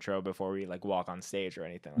creepy intro before we like walk on stage or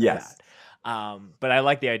anything like that. But I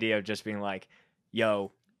like the idea of just being like,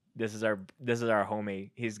 yo, this is our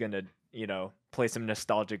homie. He's gonna, play some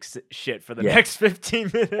nostalgic shit for the next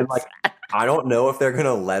 15 minutes. And like, I don't know if they're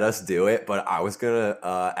gonna let us do it, but I was gonna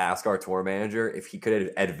ask our tour manager if he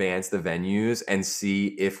could advance the venues and see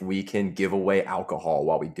if we can give away alcohol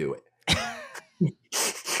while we do it.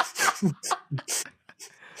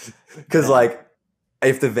 Because like,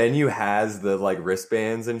 if the venue has the like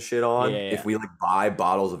wristbands and shit on, if we like buy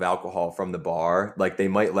bottles of alcohol from the bar, like they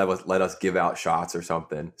might let us give out shots or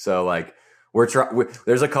something. So like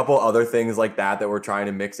there's a couple other things like that we're trying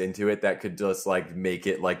to mix into it that could just like make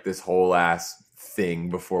it like this whole ass thing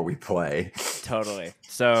before we play. Totally.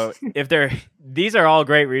 So these are all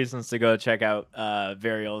great reasons to go check out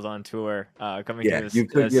Varials on tour coming to this. You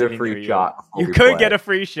could get a free shot. You could get a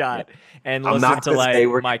free shot and listen to like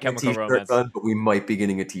My Chemical Romance. Gun, but we might be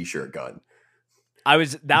getting a t-shirt gun.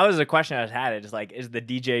 That was a question I had. It's like, is the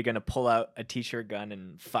DJ gonna pull out a t-shirt gun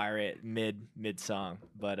and fire it mid song?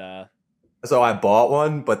 But so I bought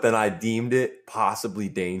one, but then I deemed it possibly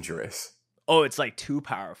dangerous. Oh, it's like too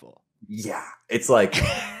powerful. Yeah, it's like,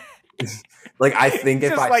 like I think if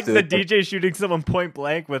just I like stood, the DJ shooting someone point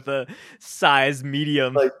blank with a size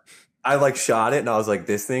medium. Like I like shot it, and I was like,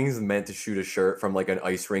 this thing's meant to shoot a shirt from like an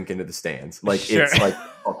ice rink into the stands. Like It's like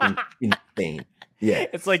fucking insane. Yeah,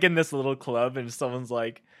 it's like in this little club, and someone's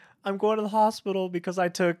like, "I'm going to the hospital because I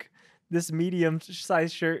took this medium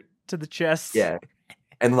size shirt to the chest." Yeah.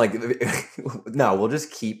 And like, no, we'll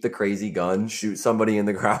just keep the crazy gun, shoot somebody in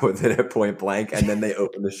the crowd with it at point blank, and then they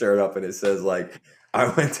open the shirt up and it says like, I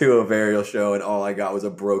went to a Varial show and all I got was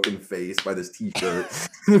a broken face by this t-shirt.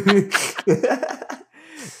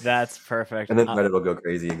 That's perfect. And then Reddit will go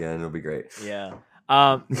crazy again. It'll be great. Yeah.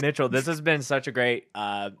 Mitchell, this has been such a great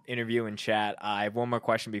interview and chat. I have one more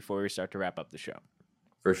question before we start to wrap up the show.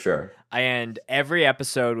 For sure. I end every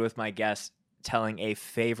episode with my guests telling a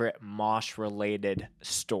favorite Mosh related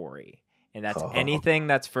story, and that's anything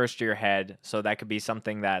that's first to your head. So that could be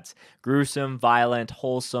something that's gruesome, violent,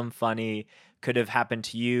 wholesome, funny, could have happened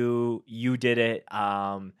to you did it,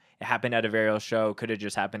 it happened at a Varial show, could have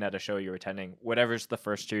just happened at a show you were attending. Whatever's the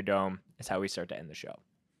first to your dome is how we start to end the show.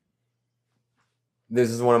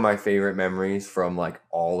 This is one of my favorite memories from like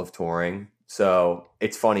all of touring. So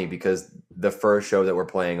it's funny because the first show that we're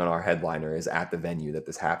playing on our headliner is at the venue that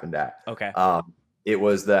this happened at. Okay. It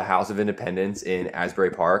was the House of Independence in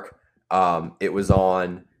Asbury Park. It was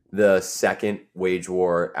on the second Wage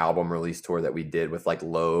War album release tour that we did with like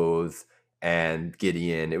Loathe and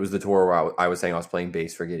Gideon. It was the tour where I was saying I was playing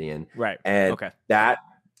bass for Gideon. Right. And that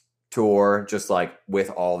tour, just like with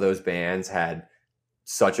all those bands, had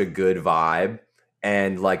such a good vibe.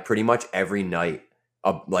 And like pretty much every night,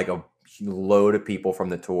 a load of people from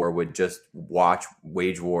the tour would just watch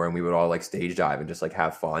Wage War, and we would all like stage dive and just like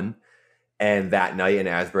have fun. And that night in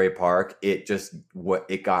Asbury Park, it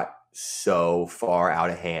got so far out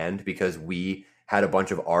of hand because we had a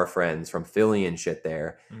bunch of our friends from Philly and shit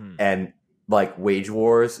there. And like Wage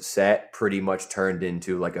Wars set pretty much turned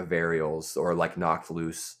into like a Varials or like Knocked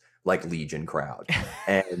Loose like Legion crowd.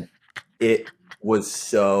 And it was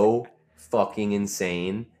so fucking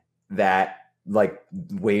insane that like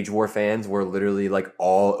Wage War fans were literally like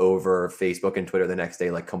all over Facebook and Twitter the next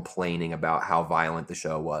day, like complaining about how violent the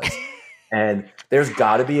show was. And there's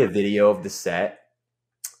got to be a video of the set.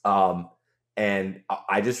 And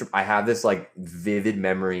I have this like vivid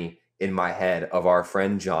memory in my head of our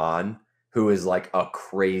friend John, who is like a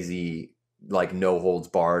crazy, like no holds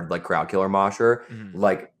barred, like crowd killer mosher. Mhm.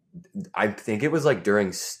 Like, I think it was like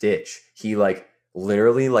during Stitch, he like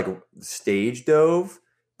literally like stage dove,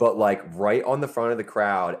 but like right on the front of the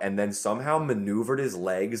crowd, and then somehow maneuvered his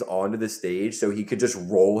legs onto the stage so he could just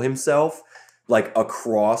roll himself like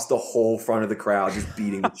across the whole front of the crowd, just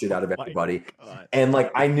beating the shit out of everybody. And like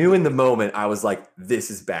I knew in the moment, I was like, this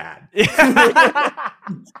is bad.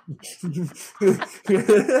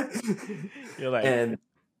 You're like, and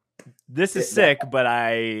this is sick, but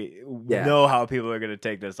I know how people are going to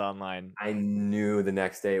take this online. I knew the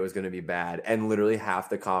next day it was going to be bad. And literally half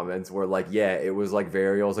the comments were like, yeah, it was like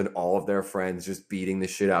Varials and all of their friends just beating the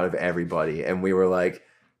shit out of everybody. And we were like,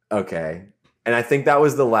 okay. And I think that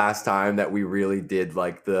was the last time that we really did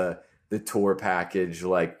like the tour package,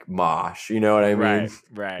 like mosh, you know what I mean?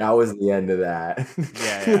 Right. That was the end of that.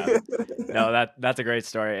 Yeah. No, that's a great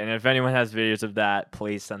story. And if anyone has videos of that,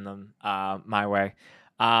 please send them my way.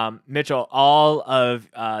 Mitchell, all of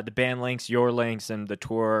the band links, your links, and the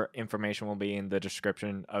tour information will be in the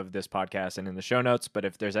description of this podcast and in the show notes. But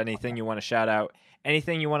if there's anything you want to shout out,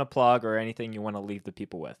 anything you want to plug, or anything you want to leave the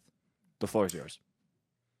people with, the floor is yours.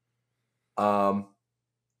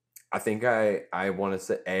 I think I want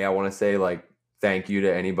to say like thank you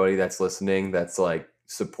to anybody that's listening that's like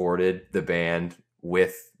supported the band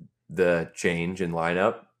with the change in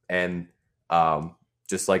lineup and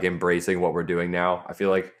just like embracing what we're doing now. I feel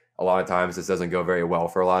like a lot of times this doesn't go very well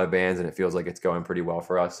for a lot of bands, and it feels like it's going pretty well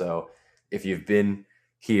for us. So if you've been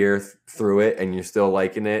here through it and you're still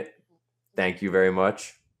liking it, thank you very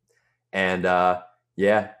much. And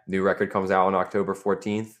new record comes out on October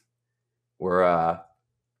 14th.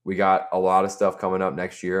 We got a lot of stuff coming up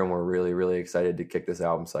next year, and we're really, really excited to kick this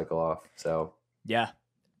album cycle off. So yeah,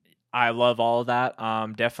 I love all of that.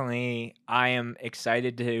 Definitely, I am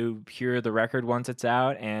excited to hear the record once it's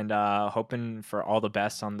out, and hoping for all the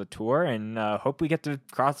best on the tour, and hope we get to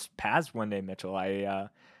cross paths one day, Mitchell. I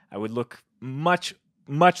would look much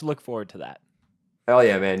look forward to that. Hell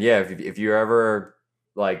yeah, man! Yeah, if you're ever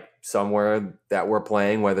like somewhere that we're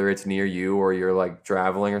playing, whether it's near you or you're like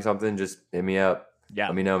traveling or something, just hit me up. Yeah.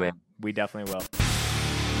 Let me know, man. We definitely will.